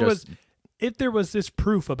pictures of just... If there was this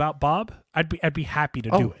proof about Bob, I'd be happy to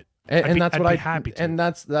do it. That's what happy to. And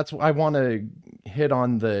that's what I want to hit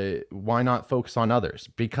on, the why not focus on others,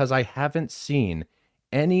 because I haven't seen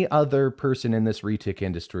any other person in this retic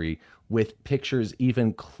industry with pictures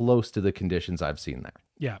even close to the conditions I've seen there.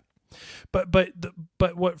 Yeah.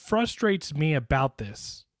 But what frustrates me about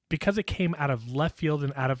this, because it came out of left field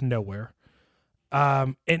and out of nowhere.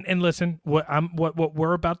 And listen, what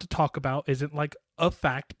we're about to talk about isn't like a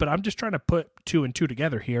fact, but I'm just trying to put 2 and 2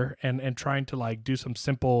 together here and trying to like do some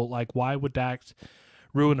simple, like, why would Dax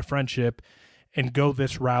ruin a friendship and go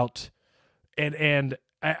this route? And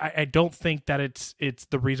I don't think that it's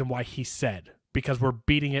the reason why he said, because we're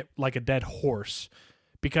beating it like a dead horse,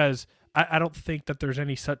 because I don't think that there's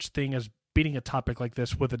any such thing as beating a topic like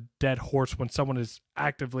this with a dead horse when someone is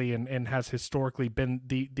actively and has historically been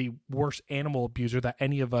the worst animal abuser that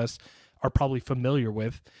any of us are probably familiar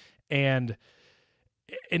with. And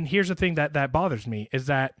here's the thing that bothers me is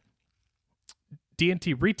that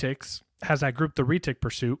D&T Retics has that group, the Retic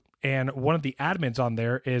Pursuit, and one of the admins on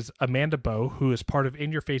there is Amanda Bowe, who is part of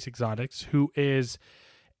In Your Face Exotics, who is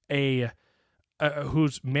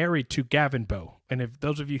who's married to Gavin Bowe. And if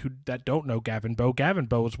those of you that don't know Gavin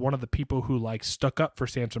Bowe is one of the people who like stuck up for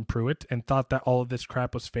Samson Pruitt and thought that all of this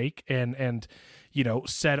crap was fake and you know,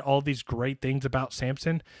 said all these great things about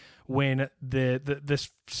Samson when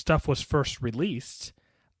this stuff was first released.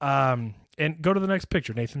 And go to the next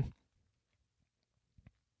picture, Nathan.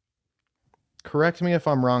 Correct me if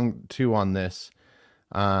I'm wrong too on this.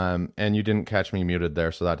 And you didn't catch me muted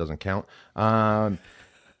there, so that doesn't count.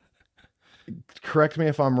 Correct me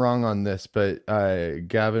if I'm wrong on this, but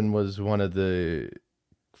Gavin was one of the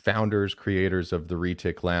founders, creators of the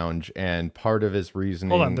Retic Lounge, and part of his reasoning...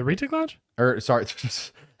 Hold on, the Retic Lounge? Sorry.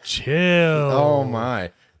 Chill. Oh,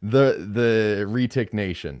 my. The Retic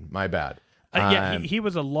Nation. My bad. Yeah, he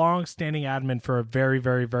was a long-standing admin for a very,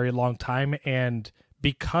 very, very long time, and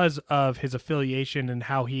because of his affiliation and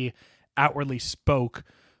how he outwardly spoke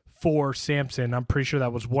for Samson, I'm pretty sure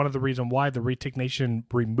that was one of the reasons why the Retic Nation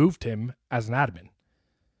removed him as an admin.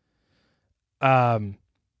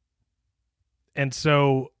 And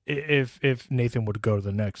so if Nathan would go to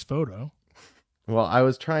the next photo. Well, I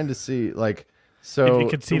was trying to see, like, so if you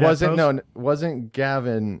could see wasn't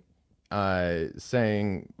Gavin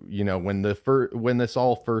saying, you know, when this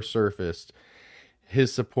all first surfaced,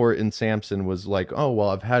 his support in Samson was like, oh, well,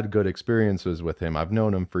 I've had good experiences with him. I've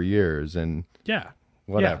known him for years, and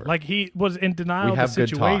whatever. Yeah, like he was in denial of the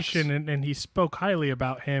situation, and he spoke highly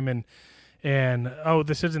about him, and oh,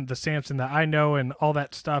 this isn't the Samson that I know, and all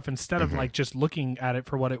that stuff, instead of like just looking at it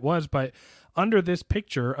for what it was. But under this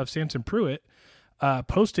picture of Samson Pruitt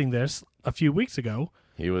posting this a few weeks ago,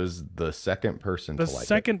 he was the second person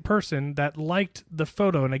person that liked the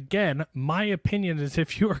photo. And again, my opinion is,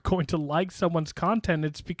 if you are going to like someone's content,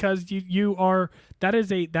 it's because you are that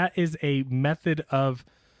is a method of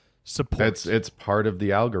support. It's part of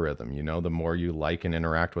the algorithm. You know, the more you like and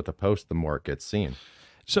interact with a post, the more it gets seen.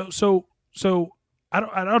 So I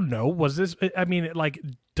don't know. Was this? I mean, like,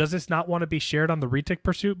 does this not want to be shared on the Retic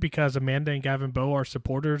Pursuit because Amanda and Gavin Bowe are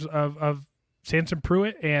supporters of Samson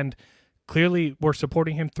Pruitt, and clearly we're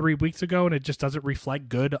supporting him 3 weeks ago, and it just doesn't reflect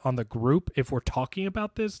good on the group if we're talking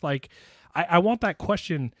about this? Like, I want that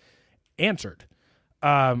question answered.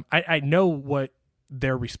 I know what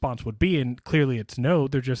their response would be, and clearly it's no.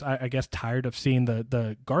 They're just, I guess, tired of seeing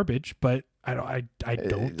the garbage. But I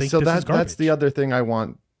don't think so. this is garbage. That's the other thing I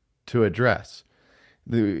want to address.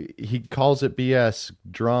 He calls it BS,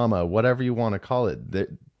 drama, whatever you want to call it.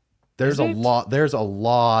 There's a lot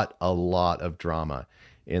of drama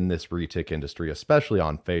in this retic industry, especially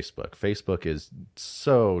on Facebook. Facebook is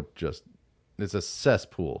it's a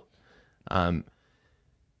cesspool.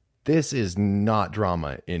 This is not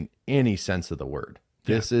drama in any sense of the word.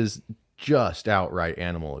 This is just outright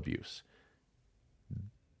animal abuse.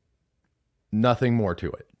 Nothing more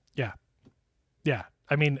to it. Yeah. Yeah.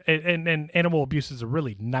 I mean, and animal abuse is a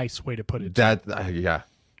really nice way to put it. Yeah.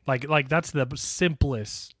 Like that's the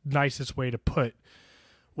simplest, nicest way to put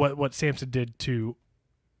what Samson did to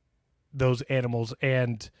those animals,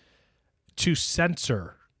 and to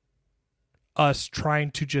censor us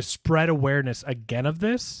trying to just spread awareness again of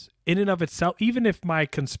this in and of itself, even if my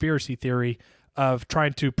conspiracy theory of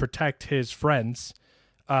trying to protect his friends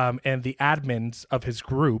and the admins of his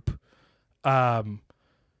group, even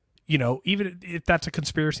if that's a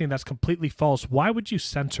conspiracy and that's completely false, why would you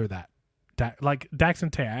censor that? Like Dax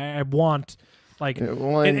and Tay, I want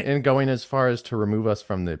and going as far as to remove us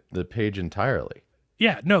from the page entirely.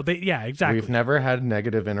 Exactly. We've never had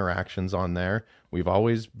negative interactions on there. We've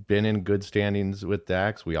always been in good standings with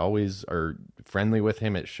Dax. We always are friendly with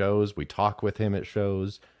him at shows. We talk with him at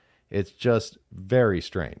shows. It's just very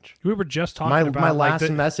strange. We were just talking about my last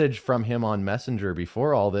message from him on Messenger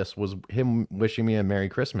before all this was him wishing me a Merry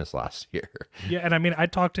Christmas last year. Yeah, and I mean, I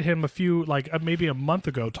talked to him maybe a month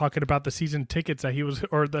ago, talking about the season tickets that he was,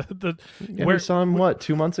 or we saw him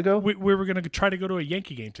 2 months ago. We were going to try to go to a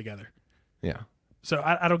Yankee game together. Yeah. So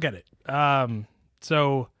I don't get it.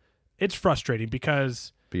 So it's frustrating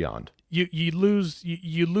because beyond you lose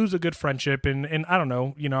a good friendship, and I don't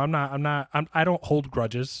know, I don't hold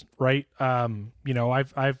grudges, right?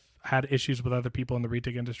 I've had issues with other people in the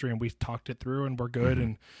retic industry, and we've talked it through, and we're good.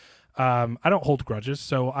 And I don't hold grudges,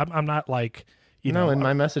 so I'm not like, in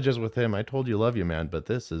my messages with him, I told you love you, man, but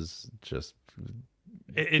this is just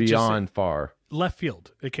beyond far left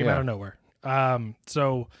field. It came out of nowhere.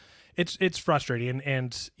 So it's frustrating,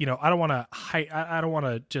 and I don't want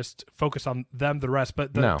to just focus on them, the rest,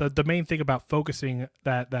 but the main thing about focusing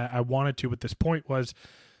that I wanted to with this point was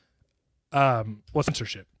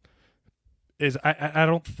censorship. Is I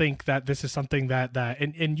don't think that this is something that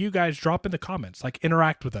and you guys drop in the comments, like,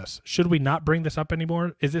 interact with us. Should we not bring this up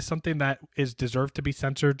anymore? Is this something that is deserved to be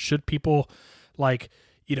censored? Should people I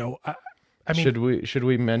mean, should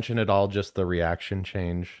we mention at all just the reaction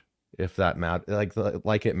change? If that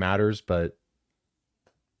like it matters, but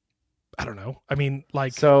I don't know. I mean,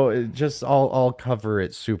 so I'll cover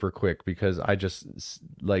it super quick, because I guess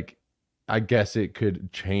it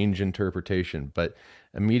could change interpretation. But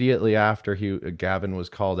immediately after Gavin was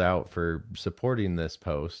called out for supporting this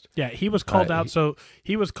post. Yeah, he was called out. So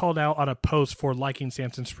he was called out on a post for liking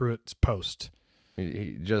Samson Pruitt's post.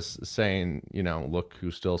 He just saying, look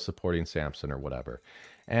who's still supporting Samson or whatever.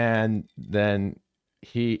 And then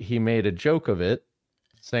he made a joke of it,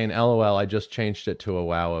 saying, LOL, I just changed it to a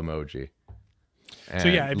wow emoji. And so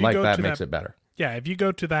if you go that to makes it better. Yeah, if you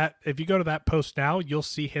go to that post now, you'll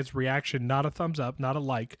see his reaction, not a thumbs up, not a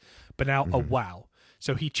like, but now a wow.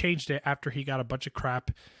 So he changed it after he got a bunch of crap.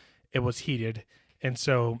 It was heated. And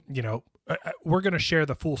so, we're going to share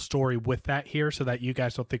the full story with that here, so that you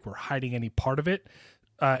guys don't think we're hiding any part of it,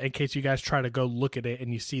 in case you guys try to go look at it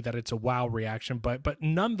and you see that it's a wow reaction. But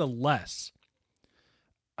nonetheless,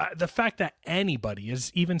 the fact that anybody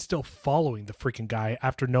is even still following the freaking guy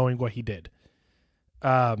after knowing what he did,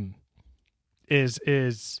 is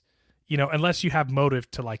unless you have motive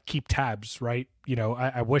to keep tabs, right?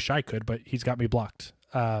 I wish I could, but he's got me blocked.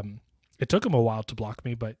 It took him a while to block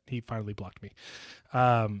me, but he finally blocked me.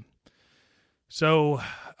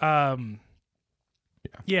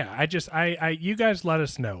 You guys let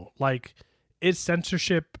us know, is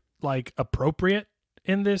censorship appropriate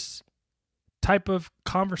in this type of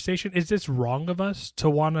conversation? Is this wrong of us to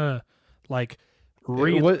want to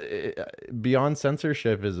beyond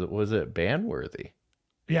censorship? Was it ban worthy?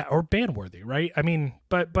 Yeah, or ban worthy, right? I mean,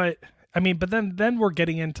 but then we're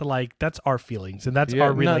getting into that's our feelings, and that's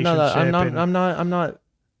our relationship.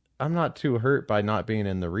 I'm not too hurt by not being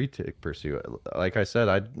in the retic pursuit. Like I said,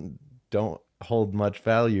 I don't hold much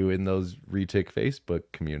value in those retic Facebook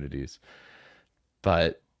communities,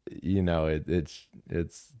 but it's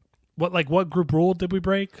what group rule did we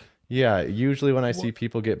break? Yeah, usually when I see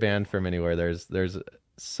people get banned from anywhere, there's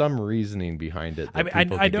some reasoning behind it.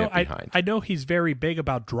 I know he's very big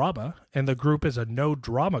about drama, and the group is a no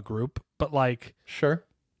drama group. But sure.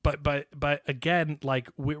 But again,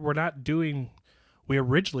 we're not doing. we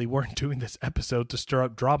originally weren't doing this episode to stir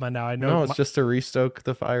up drama. Now I know No, it's just to restoke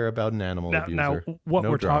the fire about an animal abuser. Now what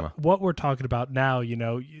no drama. what we're talking about now,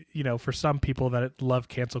 for some people that love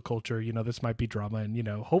cancel culture, this might be drama, and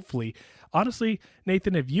hopefully, honestly,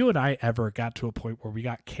 Nathan, if you and I ever got to a point where we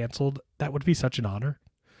got canceled, that would be such an honor.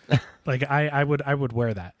 Like I would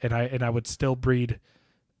wear that, and I would still breed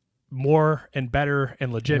more and better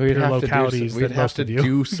and legit pure localities than most of you. We'd have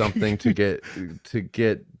to do something to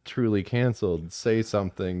get truly canceled. Say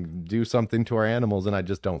something, do something to our animals, and I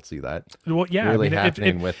just don't see that. Well, yeah, really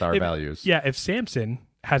happening with our values. Yeah, if Samson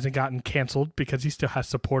hasn't gotten canceled because he still has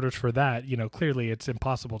supporters for that, clearly it's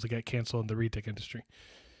impossible to get canceled in the retic industry.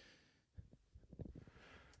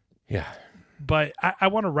 Yeah. But I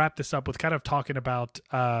want to wrap this up with kind of talking about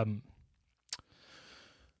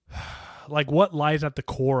like what lies at the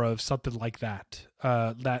core of something like that,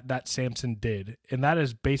 that Samson did. And that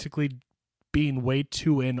is basically being way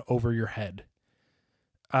too in over your head.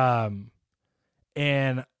 And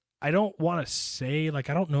I don't want to say,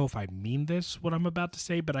 like, I don't know if I mean this, what I'm about to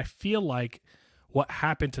say, but I feel like what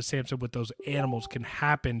happened to Samson with those animals can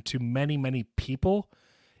happen to many, many people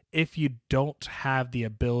if you don't have the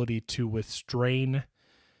ability to restrain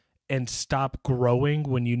and stop growing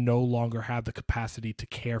when you no longer have the capacity to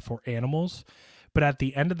care for animals. But at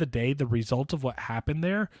the end of the day, the result of what happened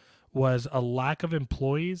there was a lack of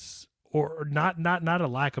employees, or not a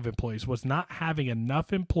lack of employees, was not having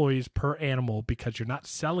enough employees per animal because you're not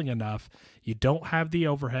selling enough. You don't have the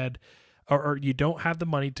overhead, or you don't have the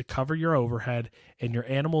money to cover your overhead, and your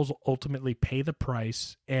animals ultimately pay the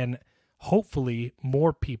price. And hopefully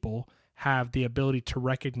more people have the ability to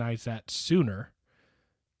recognize that sooner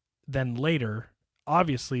than later.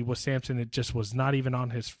 Obviously with Samson, it just was not even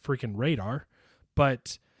on his freaking radar.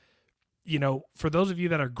 But, for those of you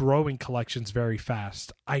that are growing collections very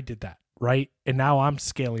fast, I did that, right? And now I'm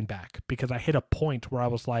scaling back because I hit a point where I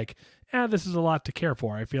was like, this is a lot to care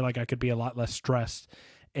for. I feel like I could be a lot less stressed.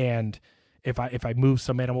 And if I move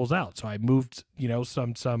some animals out, so I moved,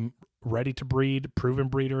 some ready to breed, proven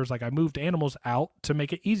breeders. Like I moved animals out to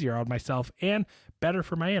make it easier on myself and better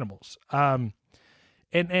for my animals.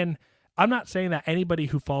 And I'm not saying that anybody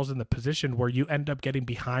who falls in the position where you end up getting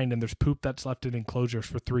behind and there's poop that's left in enclosures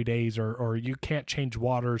for 3 days, or you can't change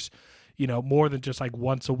waters, more than just like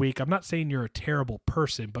once a week. I'm not saying you're a terrible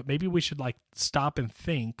person, but maybe we should like stop and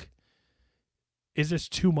think, is this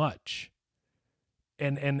too much?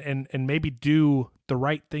 And maybe do the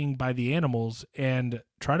right thing by the animals and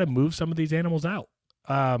try to move some of these animals out,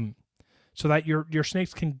 so that your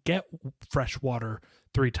snakes can get fresh water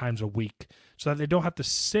 3 times a week, so that they don't have to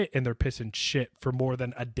sit in their piss and shit for more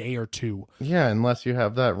than a day or 2. Yeah, unless you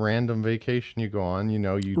have that random vacation you go on, you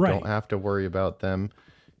Right. don't have to worry about them,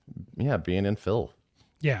 being in fill.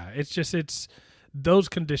 Yeah, it's those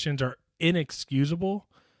conditions are inexcusable.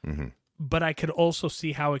 Mm-hmm. But I could also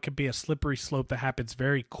see how it could be a slippery slope that happens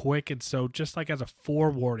very quick. And so just like as a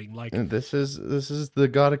forewarning, like, And this is the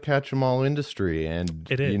gotta catch 'em all industry, and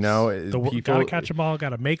it is, people gotta catch them all,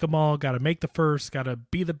 gotta make them all, gotta make the first, gotta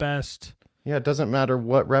be the best. Yeah, it doesn't matter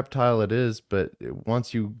what reptile it is, but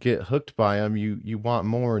once you get hooked by them, you want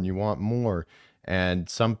more and you want more. And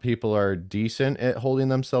some people are decent at holding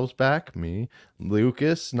themselves back. Me,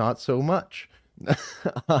 Lucas, not so much.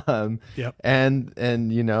 Yep. And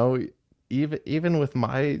even with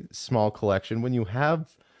my small collection, when you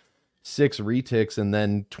have 6 retics and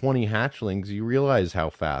then 20 hatchlings, you realize how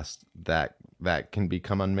fast that can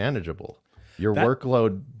become unmanageable. Your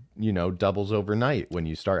workload, doubles overnight when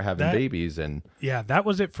you start having babies. And yeah, that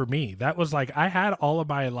was it for me. That was like, I had all of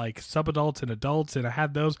my like subadults and adults, and I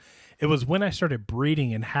had those. It was when I started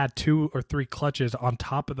breeding and had 2 or 3 clutches on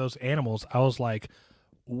top of those animals, I was like,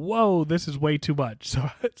 whoa, this is way too much.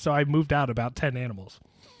 So I moved out about 10 animals.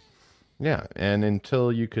 Yeah, and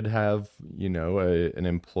until you could have, an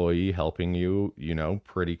employee helping you,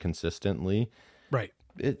 pretty consistently, right?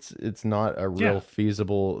 It's not a real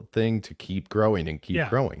feasible thing to keep growing and keep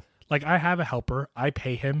growing. Like I have a helper, I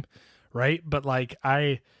pay him, right? But like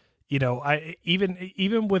I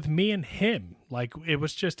even with me and him, like it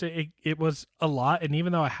was just it was a lot. And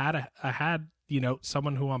even though I had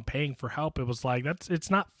someone who I'm paying for help, it was like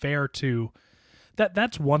it's not fair to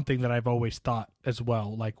that's one thing that I've always thought as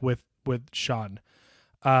well. Like with Sean,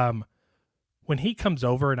 when he comes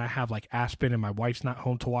over and I have like Aspen and my wife's not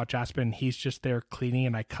home to watch Aspen, and he's just there cleaning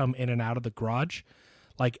and I come in and out of the garage,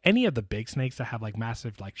 like any of the big snakes that have like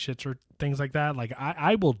massive like shits or things like that, like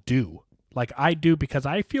I will do, like I do, because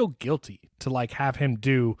I feel guilty to like have him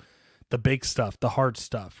do the big stuff, the hard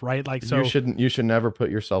stuff, right? Like, so you should never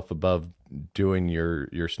put yourself above doing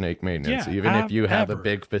your snake maintenance, even if you have a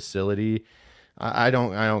big facility. I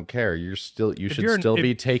don't care. You should still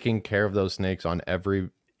be taking care of those snakes on every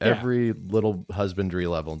little husbandry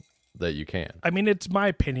level that you can. I mean, it's my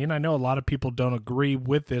opinion. I know a lot of people don't agree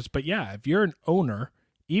with this, but yeah, if you're an owner,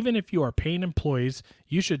 even if you are paying employees,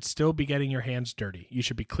 you should still be getting your hands dirty. You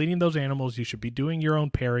should be cleaning those animals. You should be doing your own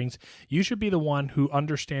pairings. You should be the one who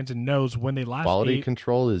understands and knows when they last Quality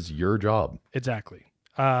control is your job. Exactly.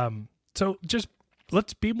 So just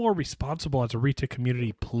let's be more responsible as a retail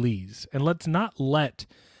community, please. And let's not let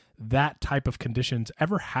that type of conditions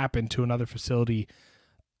ever happen to another facility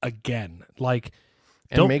again.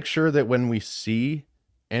 And make sure that when we see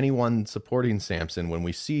anyone supporting Samson, when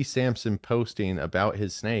we see Samson posting about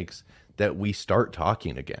his snakes, that we start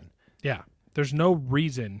talking again. Yeah. There's no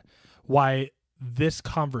reason why this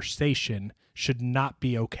conversation should not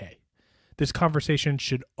be okay. This conversation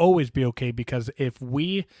should always be okay, because if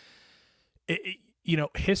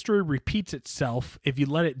history repeats itself if you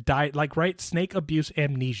let it die. Snake abuse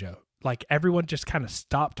amnesia. Everyone just kind of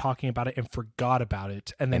stopped talking about it and forgot about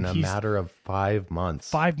it. And then in a matter of 5 months.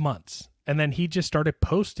 5 months. And then he just started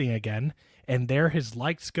posting again, and there his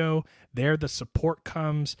likes go, there the support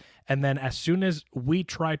comes, and then as soon as we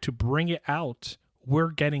try to bring it out,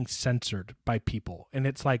 we're getting censored by people. And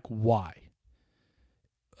it's like, why?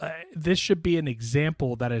 This should be an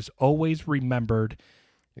example that is always remembered.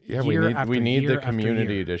 Yeah, we need the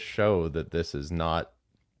community to show that this is not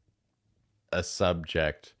a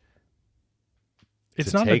subject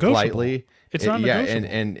it's to not take negotiable. lightly. It's not negotiable.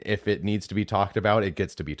 And if it needs to be talked about, it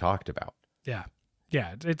gets to be talked about. Yeah.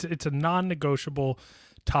 It's a non-negotiable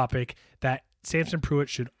topic that Samson Pruitt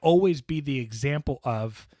should always be the example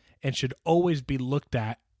of, and should always be looked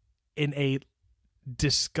at in a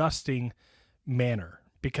disgusting manner,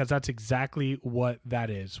 because that's exactly what that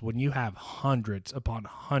is. When you have hundreds upon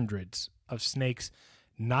hundreds of snakes,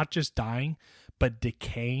 not just dying, but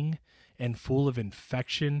decaying and full of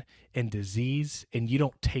infection and disease, and you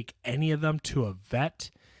don't take any of them to a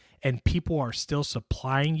vet, and people are still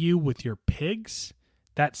supplying you with your pigs,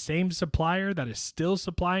 that same supplier that is still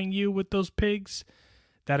supplying you with those pigs,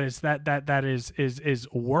 that is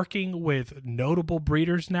working with notable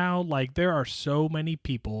breeders now. There are so many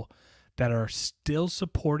people that are still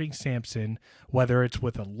supporting Samson, whether it's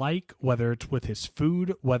with a like, whether it's with his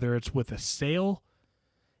food, whether it's with a sale,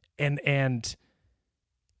 and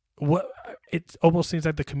what it almost seems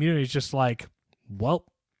like the community is just like, well,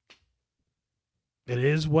 it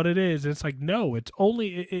is what it is. And it's like, no, it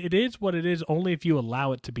is what it is only if you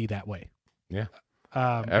allow it to be that way. Yeah.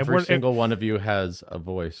 Every single one of you has a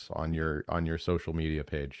voice on your social media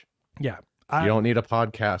page. Yeah. You don't need a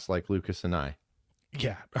podcast like Lucas and I.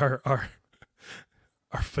 Yeah. Our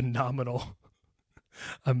phenomenal,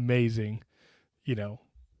 amazing,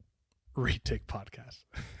 retic podcast.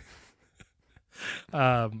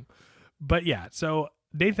 But yeah, so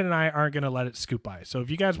Nathan and I aren't going to let it scoop by. So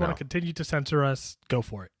if you guys want to continue to censor us, go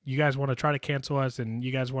for it. You guys want to try to cancel us, and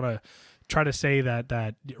you guys want to try to say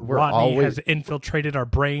that Rodney has infiltrated our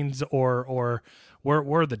brains, or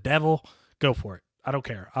we're the devil, go for it. I don't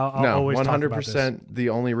care. I'll always 100%. Talk about this. The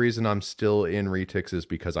only reason I'm still in retics is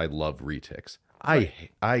because I love retics.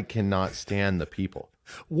 I cannot stand the people.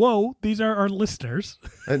 Whoa, these are our listeners.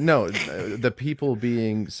 No, the people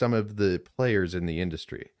being some of the players in the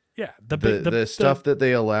industry. Yeah, the stuff that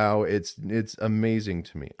they allow, it's amazing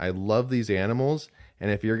to me. I love these animals,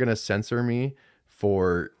 and if you're gonna censor me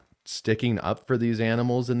for sticking up for these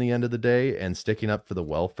animals in the end of the day and sticking up for the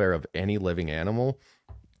welfare of any living animal,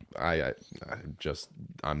 I'm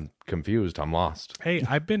confused. I'm lost. Hey,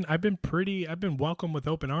 I've been welcome with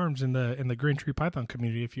open arms in the Green Tree Python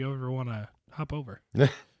community. If you ever want to hop over.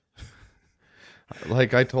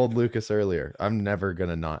 Like I told Lucas earlier, I'm never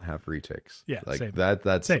gonna not have retics. Yeah, like same.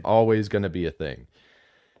 That's same. Always gonna be a thing.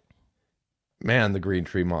 Man, the Green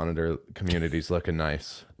Tree Monitor community's looking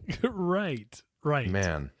nice. Right.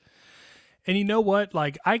 Man. And you know what?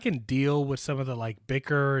 I can deal with some of the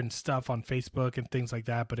bicker and stuff on Facebook and things like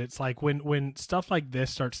that, but it's like when stuff like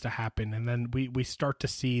this starts to happen, and then we start to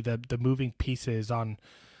see the moving pieces on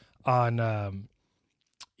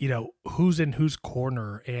who's in whose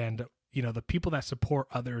corner, and the people that support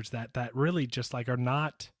others that really just are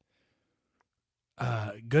not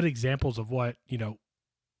good examples of what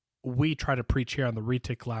we try to preach here on the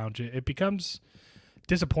Retic Lounge. It becomes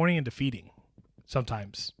disappointing and defeating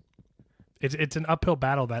sometimes. It's an uphill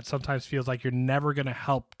battle that sometimes feels like you're never going to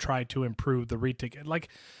help try to improve the Retic.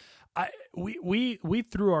 We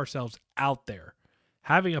threw ourselves out there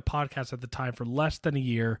having a podcast at the time for less than a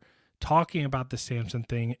year, talking about the Samson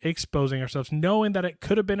thing, exposing ourselves, knowing that it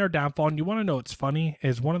could have been our downfall. And you want to know what's funny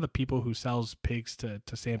is one of the people who sells pigs to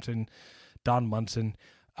Samson, Don Munson,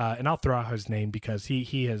 and I'll throw out his name because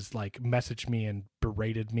he has like messaged me and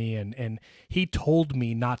berated me, and he told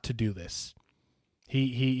me not to do this.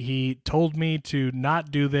 He told me to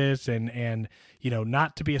not do this, and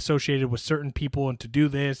not to be associated with certain people, and to do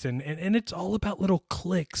this, and it's all about little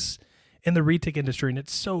clicks in the retic industry, and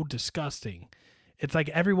it's so disgusting. It's like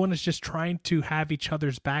everyone is just trying to have each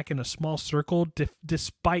other's back in a small circle,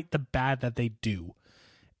 despite the bad that they do,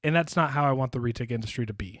 and that's not how I want the retic industry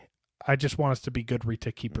to be. I just want us to be good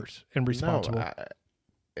retic keepers and responsible. No,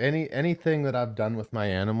 anything that I've done with my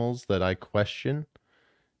animals that I question,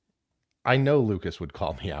 I know Lucas would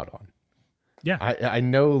call me out on. Yeah. I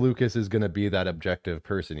know Lucas is going to be that objective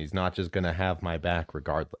person. He's not just going to have my back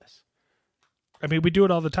regardless. I mean, we do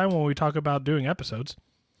it all the time when we talk about doing episodes.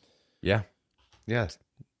 Yeah. Yes.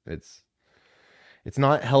 It's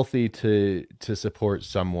not healthy to support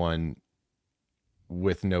someone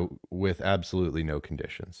with absolutely no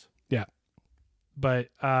conditions. Yeah. But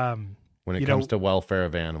when it comes to welfare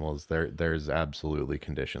of animals, there's absolutely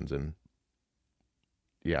conditions, and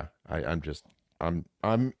yeah,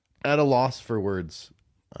 I'm at a loss for words.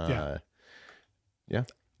 Yeah.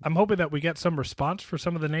 I'm hoping that we get some response for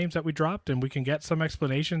some of the names that we dropped, and we can get some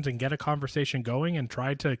explanations and get a conversation going and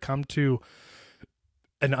try to come to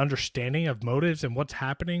an understanding of motives and what's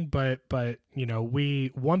happening. But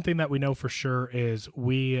one thing that we know for sure is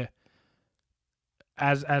we,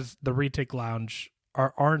 as the Retic Lounge,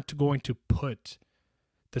 aren't going to put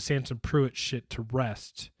the Sanson Pruitt shit to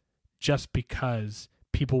rest just because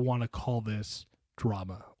people want to call this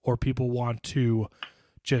drama, or people want to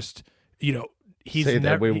just, he's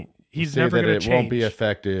never going to change. It won't be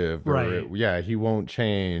effective, right? He won't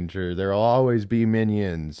change, or there'll always be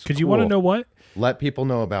minions. Because you want to know what? Let people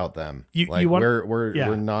know about them.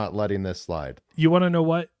 We're not letting this slide. You want to know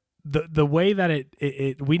what? The way that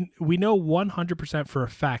we know 100% for a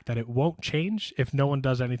fact that it won't change if no one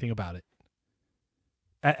does anything about it.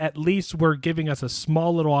 At least we're giving us a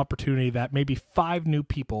small little opportunity that maybe 5 new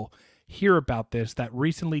people hear about this that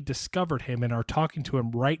recently discovered him and are talking to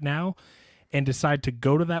him right now, and decide to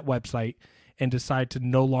go to that website and decide to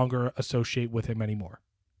no longer associate with him anymore.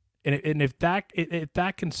 And if that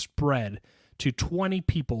can spread to 20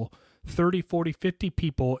 people, 30, 40, 50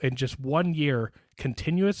 people in just 1 year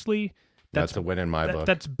continuously, that's a win in my book.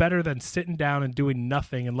 That's better than sitting down and doing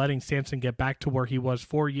nothing and letting Sanson get back to where he was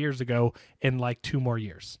 4 years ago in like 2 more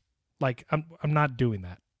years. Like, I'm not doing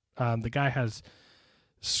that. The guy has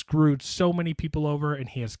screwed so many people over, and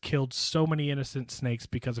he has killed so many innocent snakes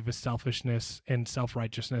because of his selfishness and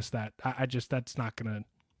self-righteousness that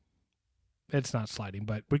it's not sliding.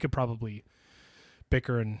 But we could probably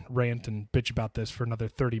bicker and rant and bitch about this for another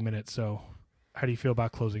 30 minutes. So how do you feel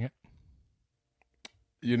about closing it?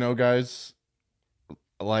 Guys,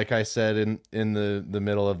 like I said in the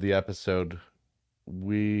middle of the episode,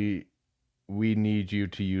 we need you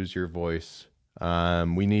to use your voice.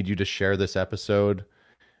 We need you to share this episode.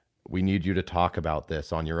 We need you to talk about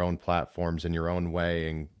this on your own platforms in your own way,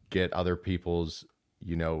 and get other people's,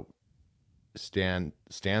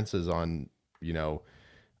 stances on,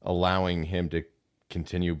 allowing him to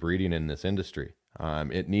continue breeding in this industry.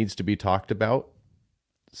 It needs to be talked about.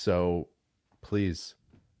 So please,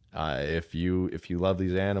 if you love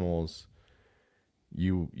these animals,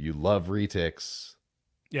 you love retics,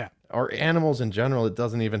 or animals in general, it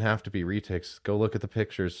doesn't even have to be retics. Go look at the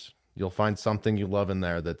pictures. You'll find something you love in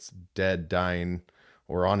there that's dead, dying,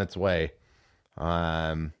 or on its way.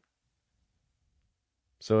 So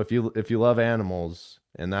if you love animals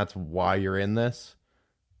and that's why you're in this,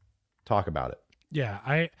 talk about it. Yeah,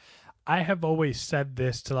 I have always said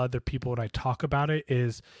this to other people when I talk about it,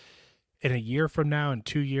 is in a year from now, and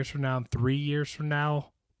 2 years from now, and 3 years from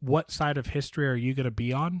now, what side of history are you going to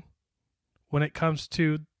be on when it comes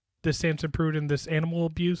to this Sanson Pruitt and this animal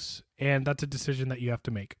abuse? And that's a decision that you have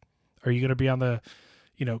to make. Are you going to be on the,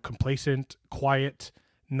 complacent, quiet,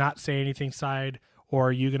 not say anything side, or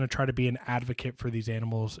are you going to try to be an advocate for these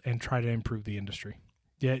animals and try to improve the industry?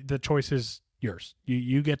 Yeah, the choice is yours.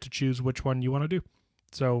 You get to choose which one you want to do.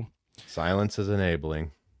 So silence is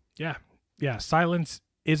enabling. Yeah. Silence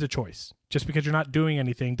is a choice. Just because you're not doing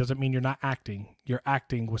anything doesn't mean you're not acting. You're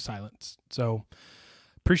acting with silence. So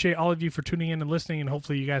appreciate all of you for tuning in and listening, and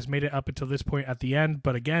hopefully you guys made it up until this point at the end.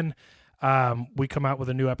 But again, we come out with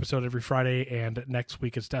a new episode every Friday, and next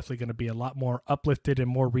week is definitely going to be a lot more uplifted and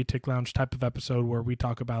more Retic Lounge type of episode, where we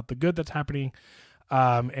talk about the good that's happening,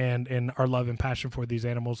 and our love and passion for these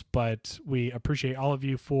animals. But we appreciate all of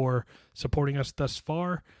you for supporting us thus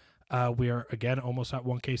far. We are, again, almost at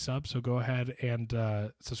 1K subs, so go ahead and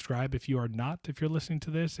subscribe if you are not, if you're listening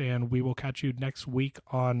to this, and we will catch you next week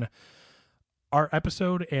on our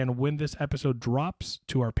episode, and when this episode drops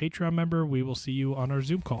to our Patreon member, we will see you on our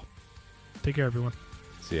Zoom call. Take care, everyone.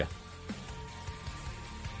 See ya.